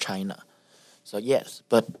for China. So yes,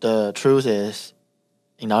 but the truth is,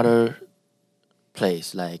 in other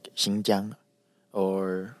place like Xinjiang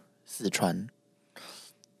or Sichuan,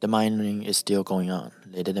 the mining is still going on.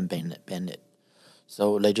 They didn't ban it.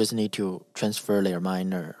 So they just need to transfer their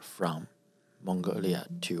miner from Mongolia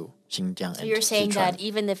to Xinjiang. So you're saying Sichuan. that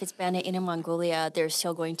even if it's banned in Inner Mongolia, they're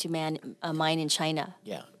still going to mine in China?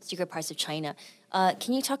 Yeah. Secret parts of China.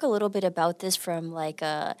 Can you talk a little bit about this from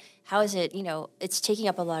how is it, it's taking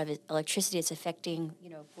up a lot of electricity, it's affecting,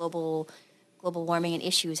 global warming and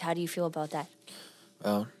issues. How do you feel about that?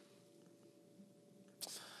 Well,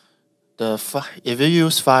 if you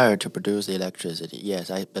use fire to produce electricity,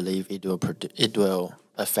 yes, I believe it will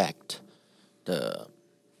affect the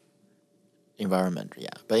environment. Yeah,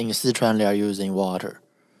 but in Sichuan they are using water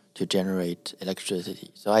to generate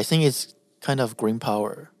electricity. So I think it's kind of green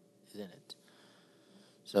power, isn't it?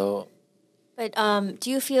 So. But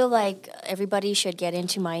do you feel like everybody should get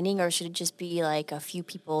into mining, or should it just be like a few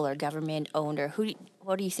people or government owned, or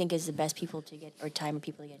what do you think is the best people to get or time of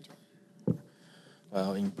people to get into it?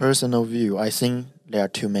 Well, in personal view, I think there are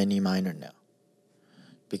too many miners now.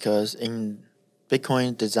 Because in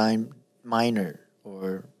Bitcoin design, miner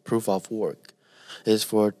or proof of work is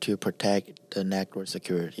to protect the network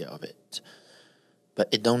security of it. But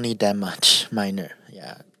it don't need that much miner.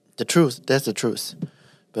 Yeah, that's the truth.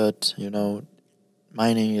 But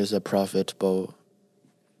mining is a profitable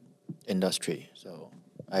industry, so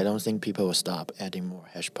I don't think people will stop adding more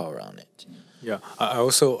hash power on it. Yeah, I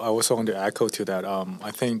also want to echo to that.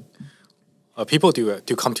 I think people do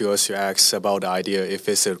come to us to ask about the idea if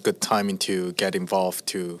it's a good timing to get involved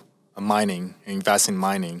to mining, invest in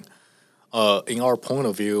mining. In our point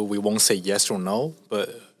of view, we won't say yes or no,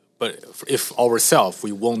 but if ourselves,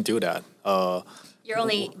 we won't do that. You're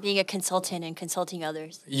only being a consultant and consulting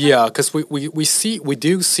others. Yeah, because we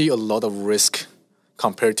do see a lot of risk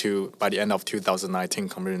compared to by the end of 2019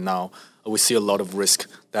 compared to now. We see a lot of risk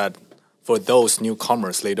that for those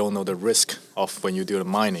newcomers, they don't know the risk of when you do the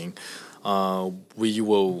mining. We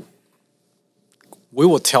will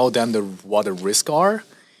tell them what the risks are,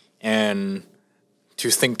 and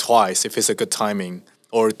to think twice if it's a good timing,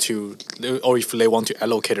 or if they want to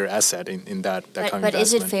allocate their asset in that kind of investment. But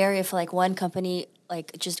is it fair if one company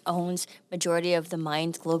just owns majority of the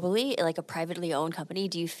mines globally, like a privately owned company?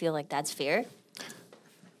 Do you feel like that's fair?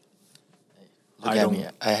 Look at me.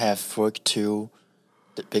 I have forked the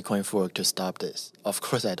Bitcoin fork to stop this. Of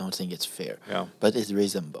course, I don't think it's fair. Yeah. But it's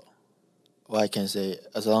reasonable. Well, I can say,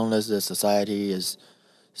 as long as the society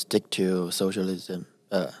stick to socialism,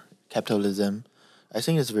 capitalism, I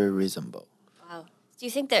think it's very reasonable. Wow. Do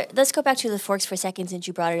you think let's go back to the forks for a second since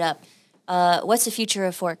you brought it up. What's the future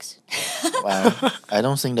of forks? Well, I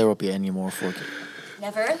don't think there will be any more forking.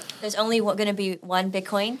 Never? There's only going to be one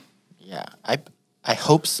Bitcoin? Yeah, I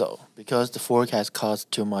hope so, because the fork has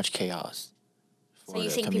caused too much chaos. So you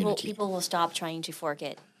think people will stop trying to fork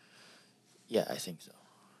it? Yeah, I think so.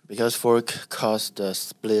 Because fork caused the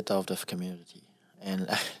split of the community. And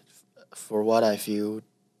for what I feel,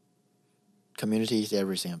 community is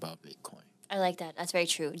everything about Bitcoin. I like that. That's very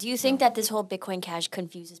true. Do you think that this whole Bitcoin Cash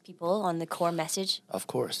confuses people on the core message? Of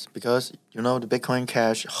course, because, the Bitcoin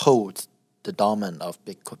Cash holds the domain of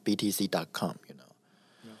BTC.com,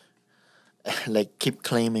 Like, keep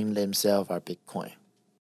claiming themselves are Bitcoin.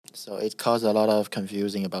 So it caused a lot of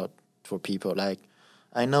confusing for people. Like,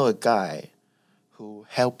 I know a guy who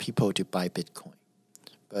helped people to buy Bitcoin.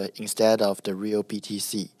 but instead of the real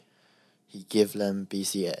BTC, he give them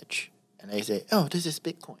BCH. And they say, oh, this is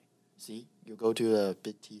Bitcoin. See, you go to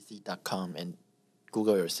BTC.com and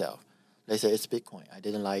Google yourself. They say it's Bitcoin. I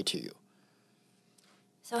didn't lie to you.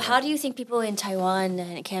 So how do you think people in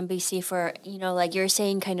Taiwan can be safe for, like you're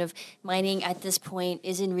saying, kind of mining at this point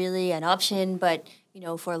isn't really an option, but,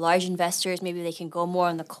 for large investors, maybe they can go more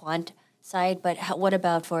on the quant side. But what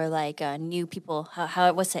about for like new people?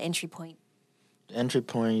 What's the entry point? The entry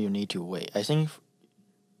point, you need to wait. I think,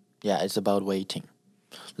 it's about waiting.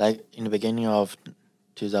 Like in the beginning of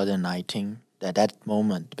 2019, at that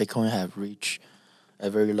moment, Bitcoin have reached a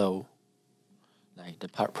very low, like the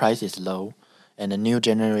price is low, and a new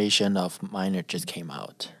generation of miner just came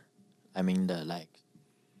out. I mean the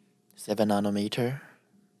 7 nanometer,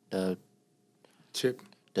 the Chip.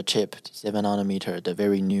 7 nanometer, the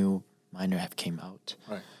very new miner have came out.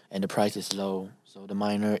 Right. And the price is low, so the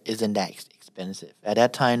miner isn't that expensive. At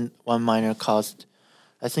that time, one miner cost,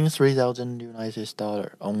 I think, $3,000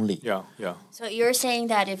 only. Yeah. So you're saying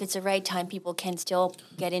that if it's the right time, people can still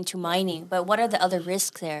get into mining. But what are the other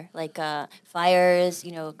risks there, like fires,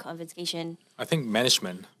 confiscation? I think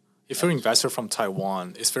management. If you're an investor from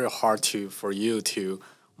Taiwan, it's very hard for you to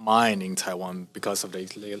mine in Taiwan because of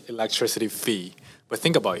the electricity fee. But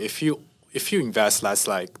think about it. If you invest let's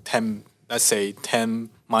say 10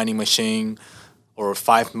 mining machine or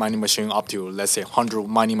 5 mining machine up to let's say 100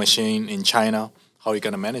 mining machine in China, how are you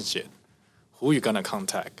gonna manage it? Who are you gonna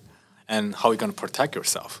contact? And how are you gonna protect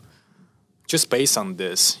yourself? Just based on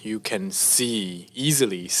this, you can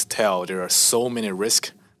easily tell there are so many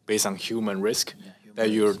risks based on human risk that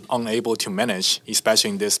you're unable to manage,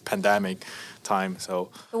 especially in this pandemic time. So,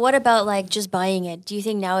 but what about like just buying it? Do you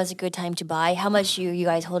think now is a good time to buy? How much are you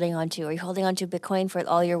guys holding on to? Are you holding on to Bitcoin for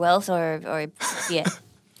all your wealth or yeah?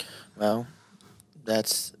 Well,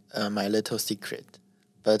 that's my little secret.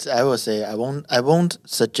 But I will say I won't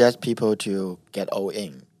suggest people to get all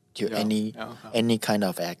in to any kind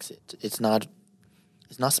of exit. It's not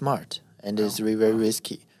smart and it's very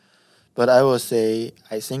risky. But I will say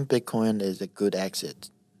I think Bitcoin is a good exit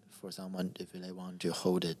for someone if they want to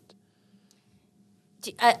hold it.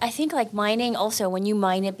 I think like mining also, when you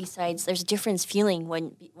mine it, there's a different feeling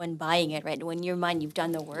when buying it, right? When you mine, you've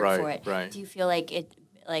done the work for it. Right. Do you feel like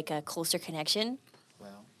like a closer connection?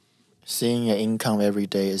 Well, seeing your income every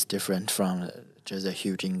day is different from just a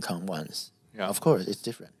huge income once. Yeah. Of course, it's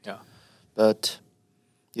different. Yeah. But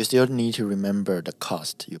you still need to remember the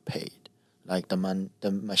cost you paid. Like the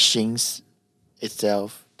machines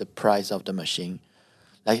itself, the price of the machine.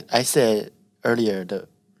 Like I said earlier,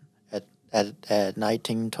 at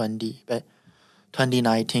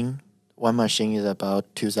 2019, one machine is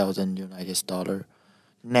about $2,000.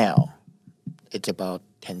 Now, it's about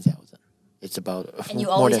 10,000. It's about and you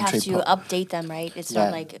more always than have triple. to update them, right? It's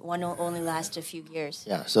not like one will only last a few years.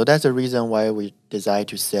 Yeah, so that's the reason why we decide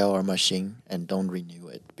to sell our machine and don't renew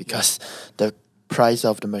it, because the price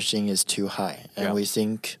of the machine is too high, and we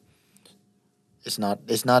think it's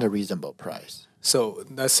not a reasonable price. So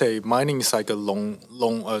let's say mining is like a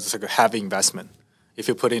it's like a heavy investment. If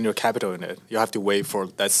you put in your capital in it, you have to wait for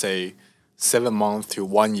let's say 7 months to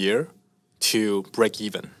 1 year to break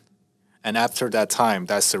even, and after that time,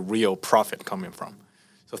 that's the real profit coming from.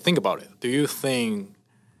 So think about it. Do you think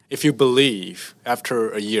if you believe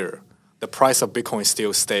after a year the price of Bitcoin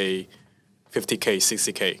still stay 50K,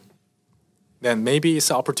 60K? Then maybe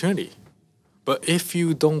it's an opportunity. But if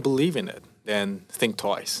you don't believe in it, then think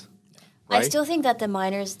twice. Right? I still think that the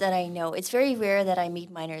miners that I know, it's very rare that I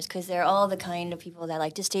meet miners because they're all the kind of people that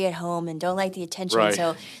like to stay at home and don't like the attention. Right.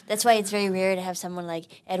 So that's why it's very rare to have someone like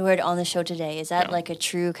Edward on the show today. Is that like a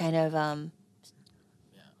true kind of...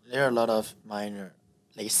 There are a lot of miner.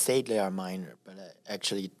 They say they are miner, but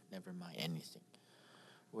actually never mine anything.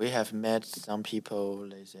 We have met some people,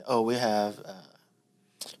 they say, oh, we have...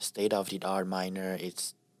 state-of-the-art miner.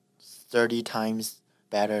 It's 30 times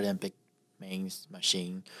better than Bitmain's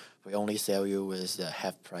machine. We only sell you with the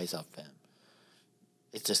half price of them.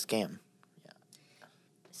 It's a scam. Yeah.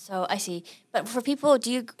 So I see. But for people,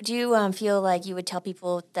 do you feel like you would tell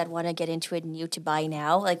people that want to get into it new to buy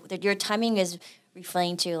now? Like your timing is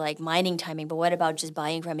referring to like mining timing, but what about just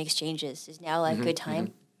buying from exchanges? Is now like a good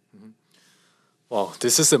time? Well,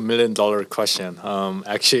 this is $1 million question.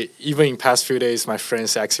 Actually, even in past few days, my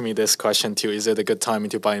friends asking me this question too. Is it a good time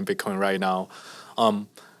to buy in Bitcoin right now?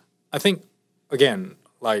 I think, again,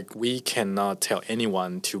 like we cannot tell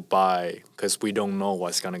anyone to buy because we don't know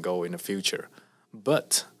what's going to go in the future.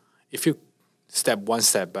 But if you step one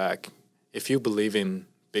step back, if you believe in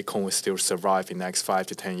Bitcoin will still survive in the next 5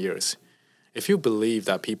 to 10 years, if you believe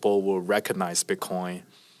that people will recognize Bitcoin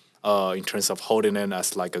in terms of holding it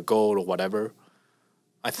as like a gold or whatever.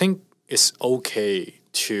 I think it's okay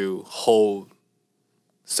to hold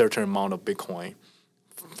certain amount of Bitcoin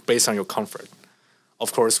based on your comfort.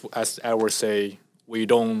 Of course, as Edward say, we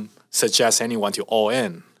don't suggest anyone to all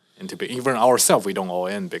in into Bitcoin. Even ourselves, we don't all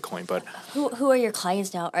in Bitcoin. But Who are your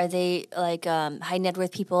clients now? Are they like high net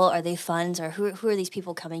worth people? Are they funds? Or who are these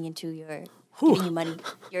people coming into your giving you money?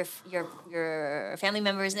 Your family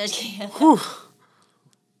members?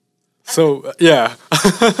 so yeah,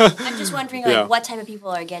 I'm just wondering, like, Yeah. what type of people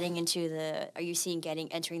are getting into the? Are you seeing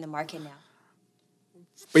entering the market now?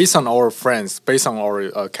 based on our friends, based on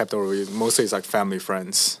our capital, mostly it's like family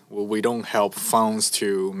friends. We don't help funds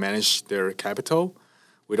to manage their capital.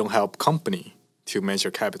 We don't help company to manage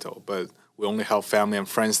their capital, but we only help family and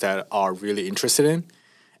friends that are really interested in.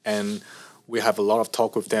 And we have a lot of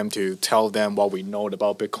talk with them to tell them what we know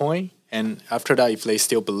about Bitcoin. And after that, if they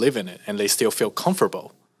still believe in it and they still feel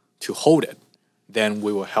comfortable to hold it, then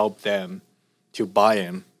we will help them to buy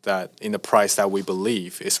in that in the price that we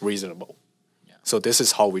believe is reasonable. So this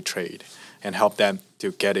is how we trade and help them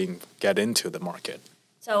to get into the market.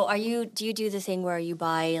 So do you do the thing where you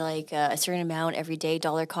buy like a certain amount every day,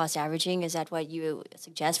 dollar cost averaging? Is that what you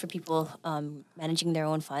suggest for people managing their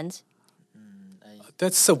own funds?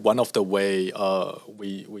 That's one of the way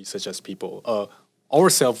we suggest people.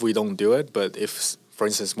 Ourselves, we don't do it, but if, for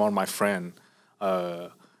instance, one of my friend,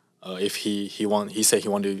 if he said he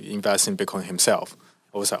want to invest in Bitcoin himself,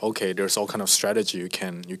 I was like, okay, there's all kind of strategy you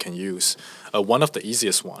can use. One of the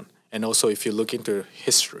easiest one, and also if you look into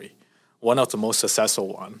history, one of the most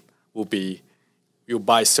successful one will be you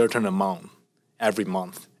buy a certain amount every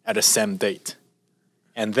month at the same date,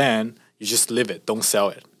 and then you just leave it, don't sell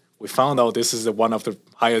it. We found out this is one of the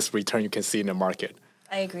highest return you can see in the market.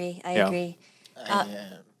 I agree. I Yeah. agree.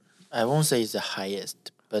 I won't say it's the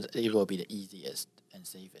highest, but it will be the easiest and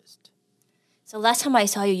safest. So last time I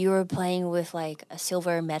saw you, you were playing with like a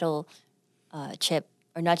silver metal chip,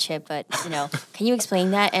 or not chip, but Can you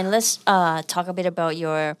explain that? And let's talk a bit about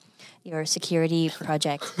your security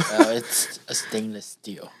project. It's a stainless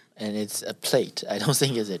steel, and it's a plate. I don't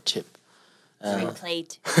think it's a chip.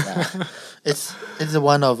 Plate. It's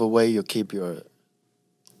one of the way you keep your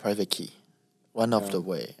private key. One of the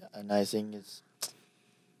way, and I think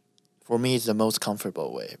for me it's the most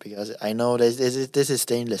comfortable way because I know this is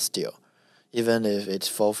stainless steel. Even if it's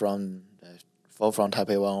fall from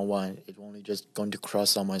Taipei 101, it's only just going to cross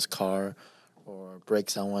someone's car or break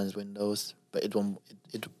someone's windows, but it won't.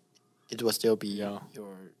 It will still be your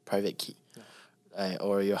private key,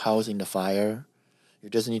 or your house in the fire. You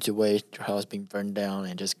just need to wait your house being burned down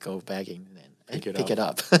and just go back in and pick it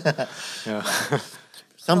up. Yeah.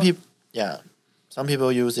 Some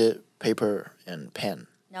people use it paper and pen.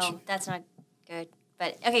 No, that's not good.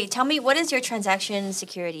 But okay, tell me, what is your transaction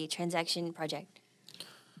project?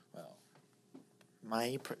 Well,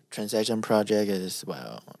 my transaction project is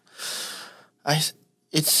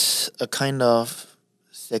it's a kind of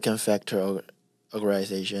second factor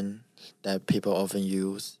organization that people often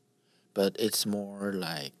use, but it's more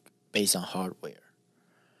like based on hardware.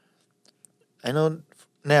 I know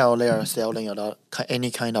now they are selling any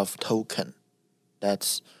kind of token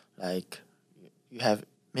that's like you have.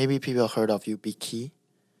 Maybe people heard of YubiKey,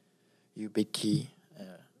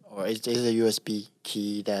 or it's a USB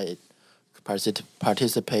key that it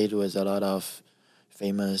participate with a lot of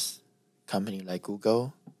famous company like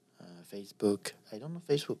Google, Facebook. I don't know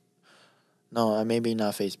Facebook. No, maybe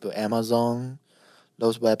not Facebook. Amazon,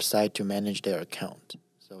 those websites to manage their account.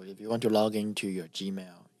 So if you want to log into your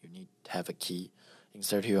Gmail, you need to have a key,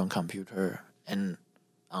 insert your own computer, and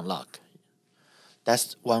unlock.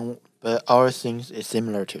 That's one, but our things is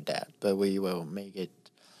similar to that, but we will make it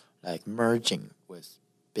like merging with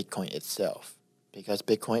Bitcoin itself, because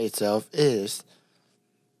Bitcoin itself is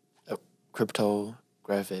a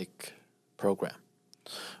cryptographic program.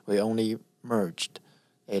 We only merged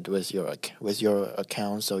it with your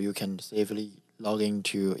account, so you can safely log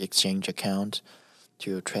into exchange account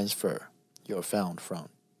to transfer your fund from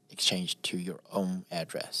exchange to your own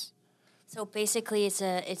address. So basically, it's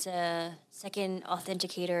a second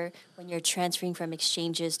authenticator when you're transferring from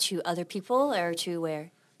exchanges to other people, or to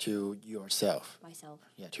where? To yourself. Myself.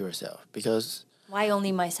 Yeah, to yourself. Because Why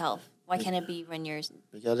only myself? Why can't it be when you're?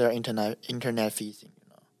 because they're internet phishing,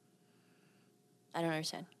 I don't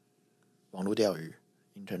understand. 网络钓鱼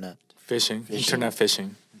internet. Fishing, internet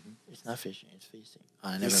fishing. It's not phishing, it's phishing.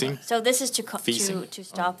 You Never see? mind. So this is to Phishing. to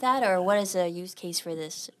stop that, or what is the use case for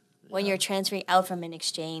this? When you're transferring out from an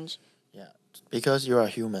exchange. Yeah, because you're a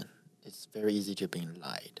human, it's very easy to be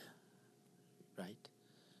lied, right?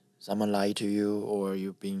 Someone lied to you, or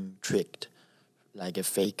you're being tricked like a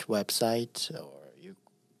fake website, or you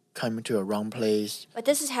come to a wrong place. But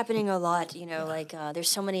this is happening a lot, like there's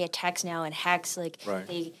so many attacks now and hacks, like Right.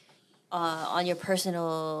 they on your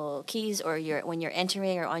personal keys or when you're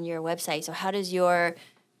entering or on your website. So how does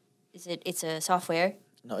it's a software,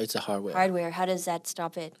 No, it's a hardware. hardware, how does that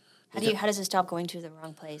stop it? How does it stop going to the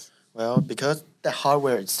wrong place? Well, because the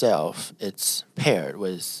hardware itself, it's paired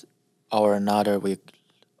with our another we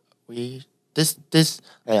this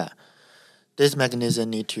mechanism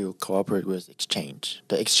need to cooperate with exchange.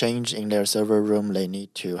 The exchange in their server room, they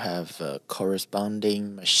need to have a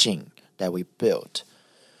corresponding machine that we built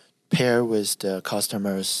pair with the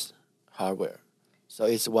customer's hardware. So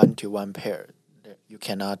it's one-to-one pair. You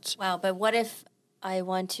cannot. Wow, but what if I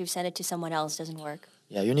want to send it to someone else? Doesn't work.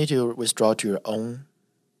 Yeah, you need to withdraw to your own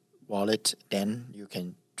wallet. Then you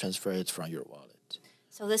can transfer it from your wallet.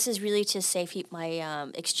 So this is really to save my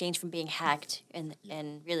exchange from being hacked, and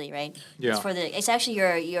really, right? Yeah. It's actually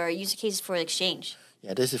your use case for exchange.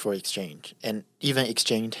 Yeah, this is for exchange, and even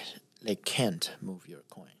exchange, they can't move your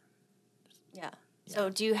coin. Yeah. So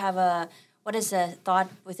do you have what is the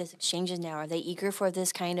thought with this exchanges now? Are they eager for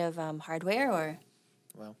this kind of hardware, or?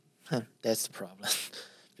 Well, that's the problem,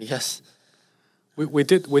 because We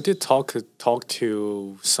did talk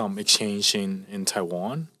to some exchange in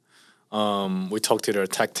Taiwan. We talked to their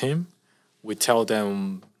tech team. We tell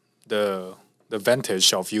them the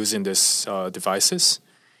advantage of using these devices,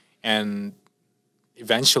 and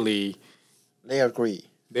eventually they agree,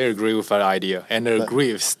 they agree with that idea, and they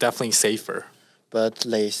agree it's definitely safer. but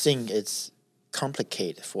they think it's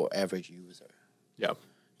complicated for average user. Yeah.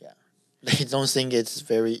 Yeah, they don't think it's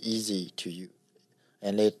very easy to use,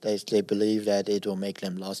 and they believe that it will make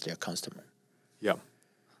them lose their customer. Yeah.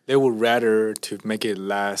 They would rather to make it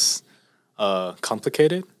less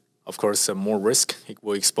complicated. Of course, more risk it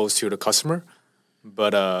will expose to the customer,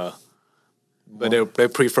 but they're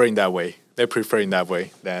preferring that way. They're preferring that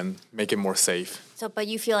way than make it more safe. So, but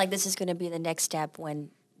you feel like this is going to be the next step when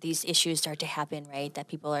these issues start to happen, right? That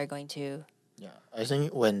people are going to. Yeah, I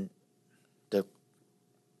think when the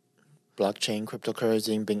blockchain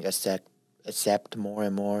cryptocurrency being accept more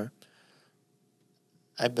and more,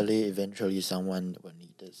 I believe eventually someone will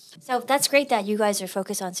need this. So that's great that you guys are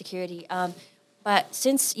focused on security. But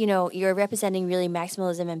since you're representing really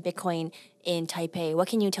maximalism and Bitcoin in Taipei, what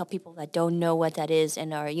can you tell people that don't know what that is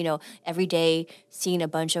and are every day seeing a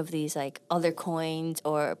bunch of these like other coins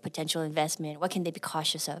or potential investment? What can they be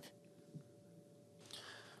cautious of?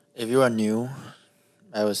 If you are new,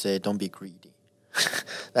 I would say don't be greedy.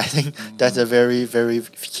 I think that's a very, very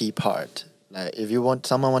key part. Like if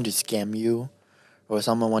someone want to scam you, or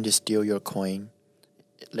someone want to steal your coin,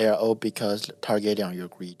 they are all because targeting on your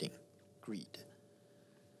greed.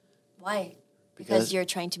 Why? Because you're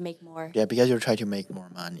trying to make more. Yeah, because you're trying to make more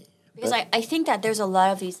money. Because I think that there's a lot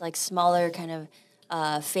of these like smaller kind of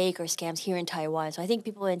fake or scams here in Taiwan. So I think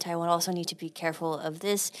people in Taiwan also need to be careful of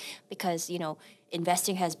this because,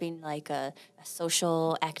 investing has been like a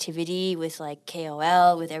social activity with like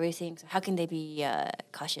KOL, with everything. So how can they be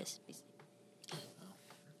cautious?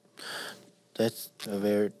 That's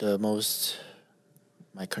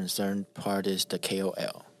my concern part is the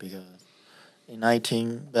KOL, because in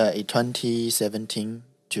 2017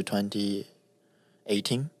 to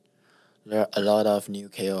 2018, there are a lot of new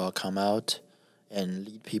KOL come out and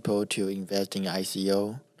lead people to invest in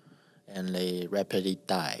ICO, and they rapidly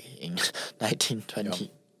die in 1920.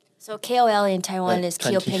 Yep. So KOL in Taiwan is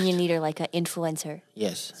key 20. opinion leader, like an influencer.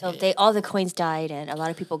 Yes. So all the coins died, and a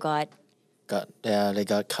lot of people got they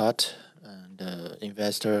got caught, and the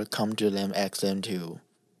investor come to them, ask them to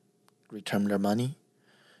return their money,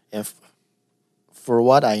 and for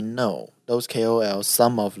what I know, those KOLs,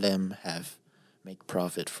 some of them have make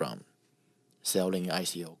profit from selling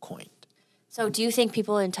ICO coin. So do you think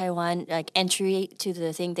people in Taiwan, like entry to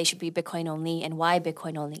the thing, they should be Bitcoin only, and why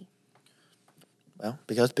Bitcoin only? Well,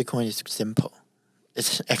 because Bitcoin is simple.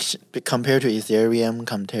 It's actually, compared to Ethereum,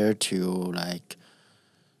 compared to like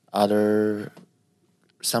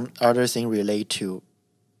some other thing related to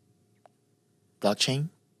blockchain.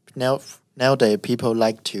 Nowadays, people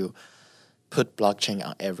like to put blockchain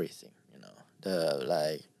on everything.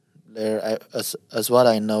 As what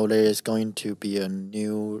I know, there is going to be a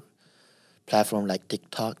new platform like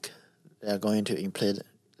TikTok. They are going to implement.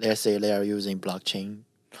 Let's say they are using blockchain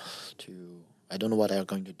to. I don't know what they are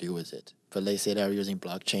going to do with it, but they say they are using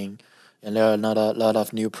blockchain, and there are not a lot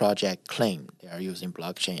of new projects claim they are using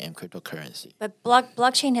blockchain and cryptocurrency. But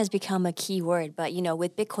blockchain has become a key word. But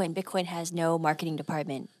with Bitcoin has no marketing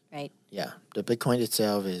department, right? Yeah, the Bitcoin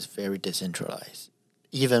itself is very decentralized.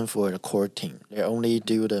 Even for the core team, they only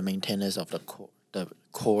do the maintenance of the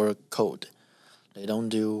core code. They don't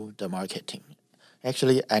do the marketing.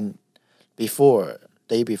 Actually, and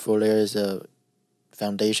day before, there is a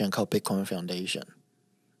foundation called Bitcoin Foundation,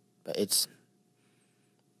 but it's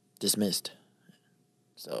dismissed.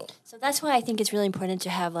 So that's why I think it's really important to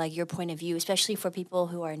have like your point of view, especially for people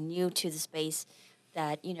who are new to the space.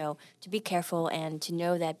 That to be careful and to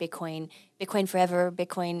know that Bitcoin forever,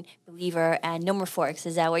 Bitcoin believer, and no more forks.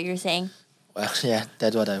 Is that what you're saying? well, yeah,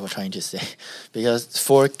 that's what I was trying to say, because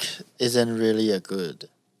fork isn't really a good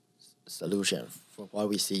solution for what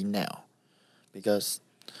we see now, because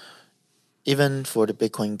even for the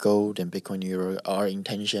Bitcoin Gold and Bitcoin Euro, our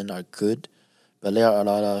intention are good, but there are a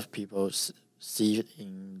lot of people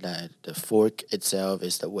seeing that the fork itself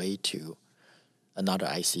is the way to another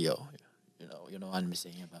ICO. You know what I'm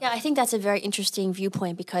saying about. Yeah, I think that's a very interesting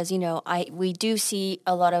viewpoint because we do see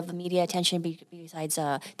a lot of media attention. Besides,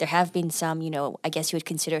 there have been some I guess you would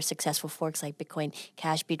consider successful forks like Bitcoin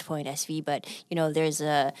Cash, Bitcoin SV, but there's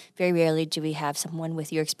very rarely do we have someone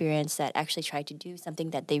with your experience that actually tried to do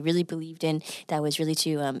something that they really believed in that was really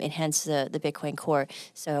to enhance the Bitcoin core.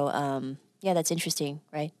 So yeah, that's interesting,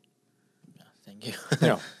 right? Thank you.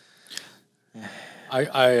 Yeah.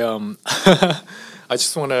 I I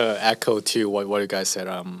just want to echo to what you guys said.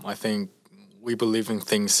 I think we believe in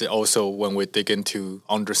things also when we dig into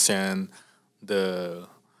understand the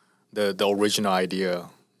original idea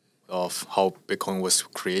of how Bitcoin was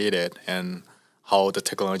created and how the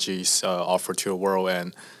technologies offered to the world.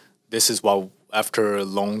 And this is why, after a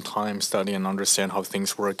long time studying and understand how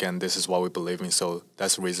things work, and this is what we believe in. So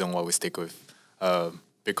that's the reason why we stick with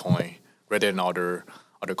Bitcoin rather than other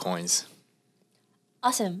coins.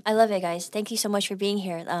 Awesome. I love it, guys. Thank you so much for being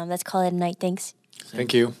here. Let's call it a night. Thanks.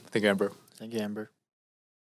 Thank you. Thank you, Amber. Thank you, Amber.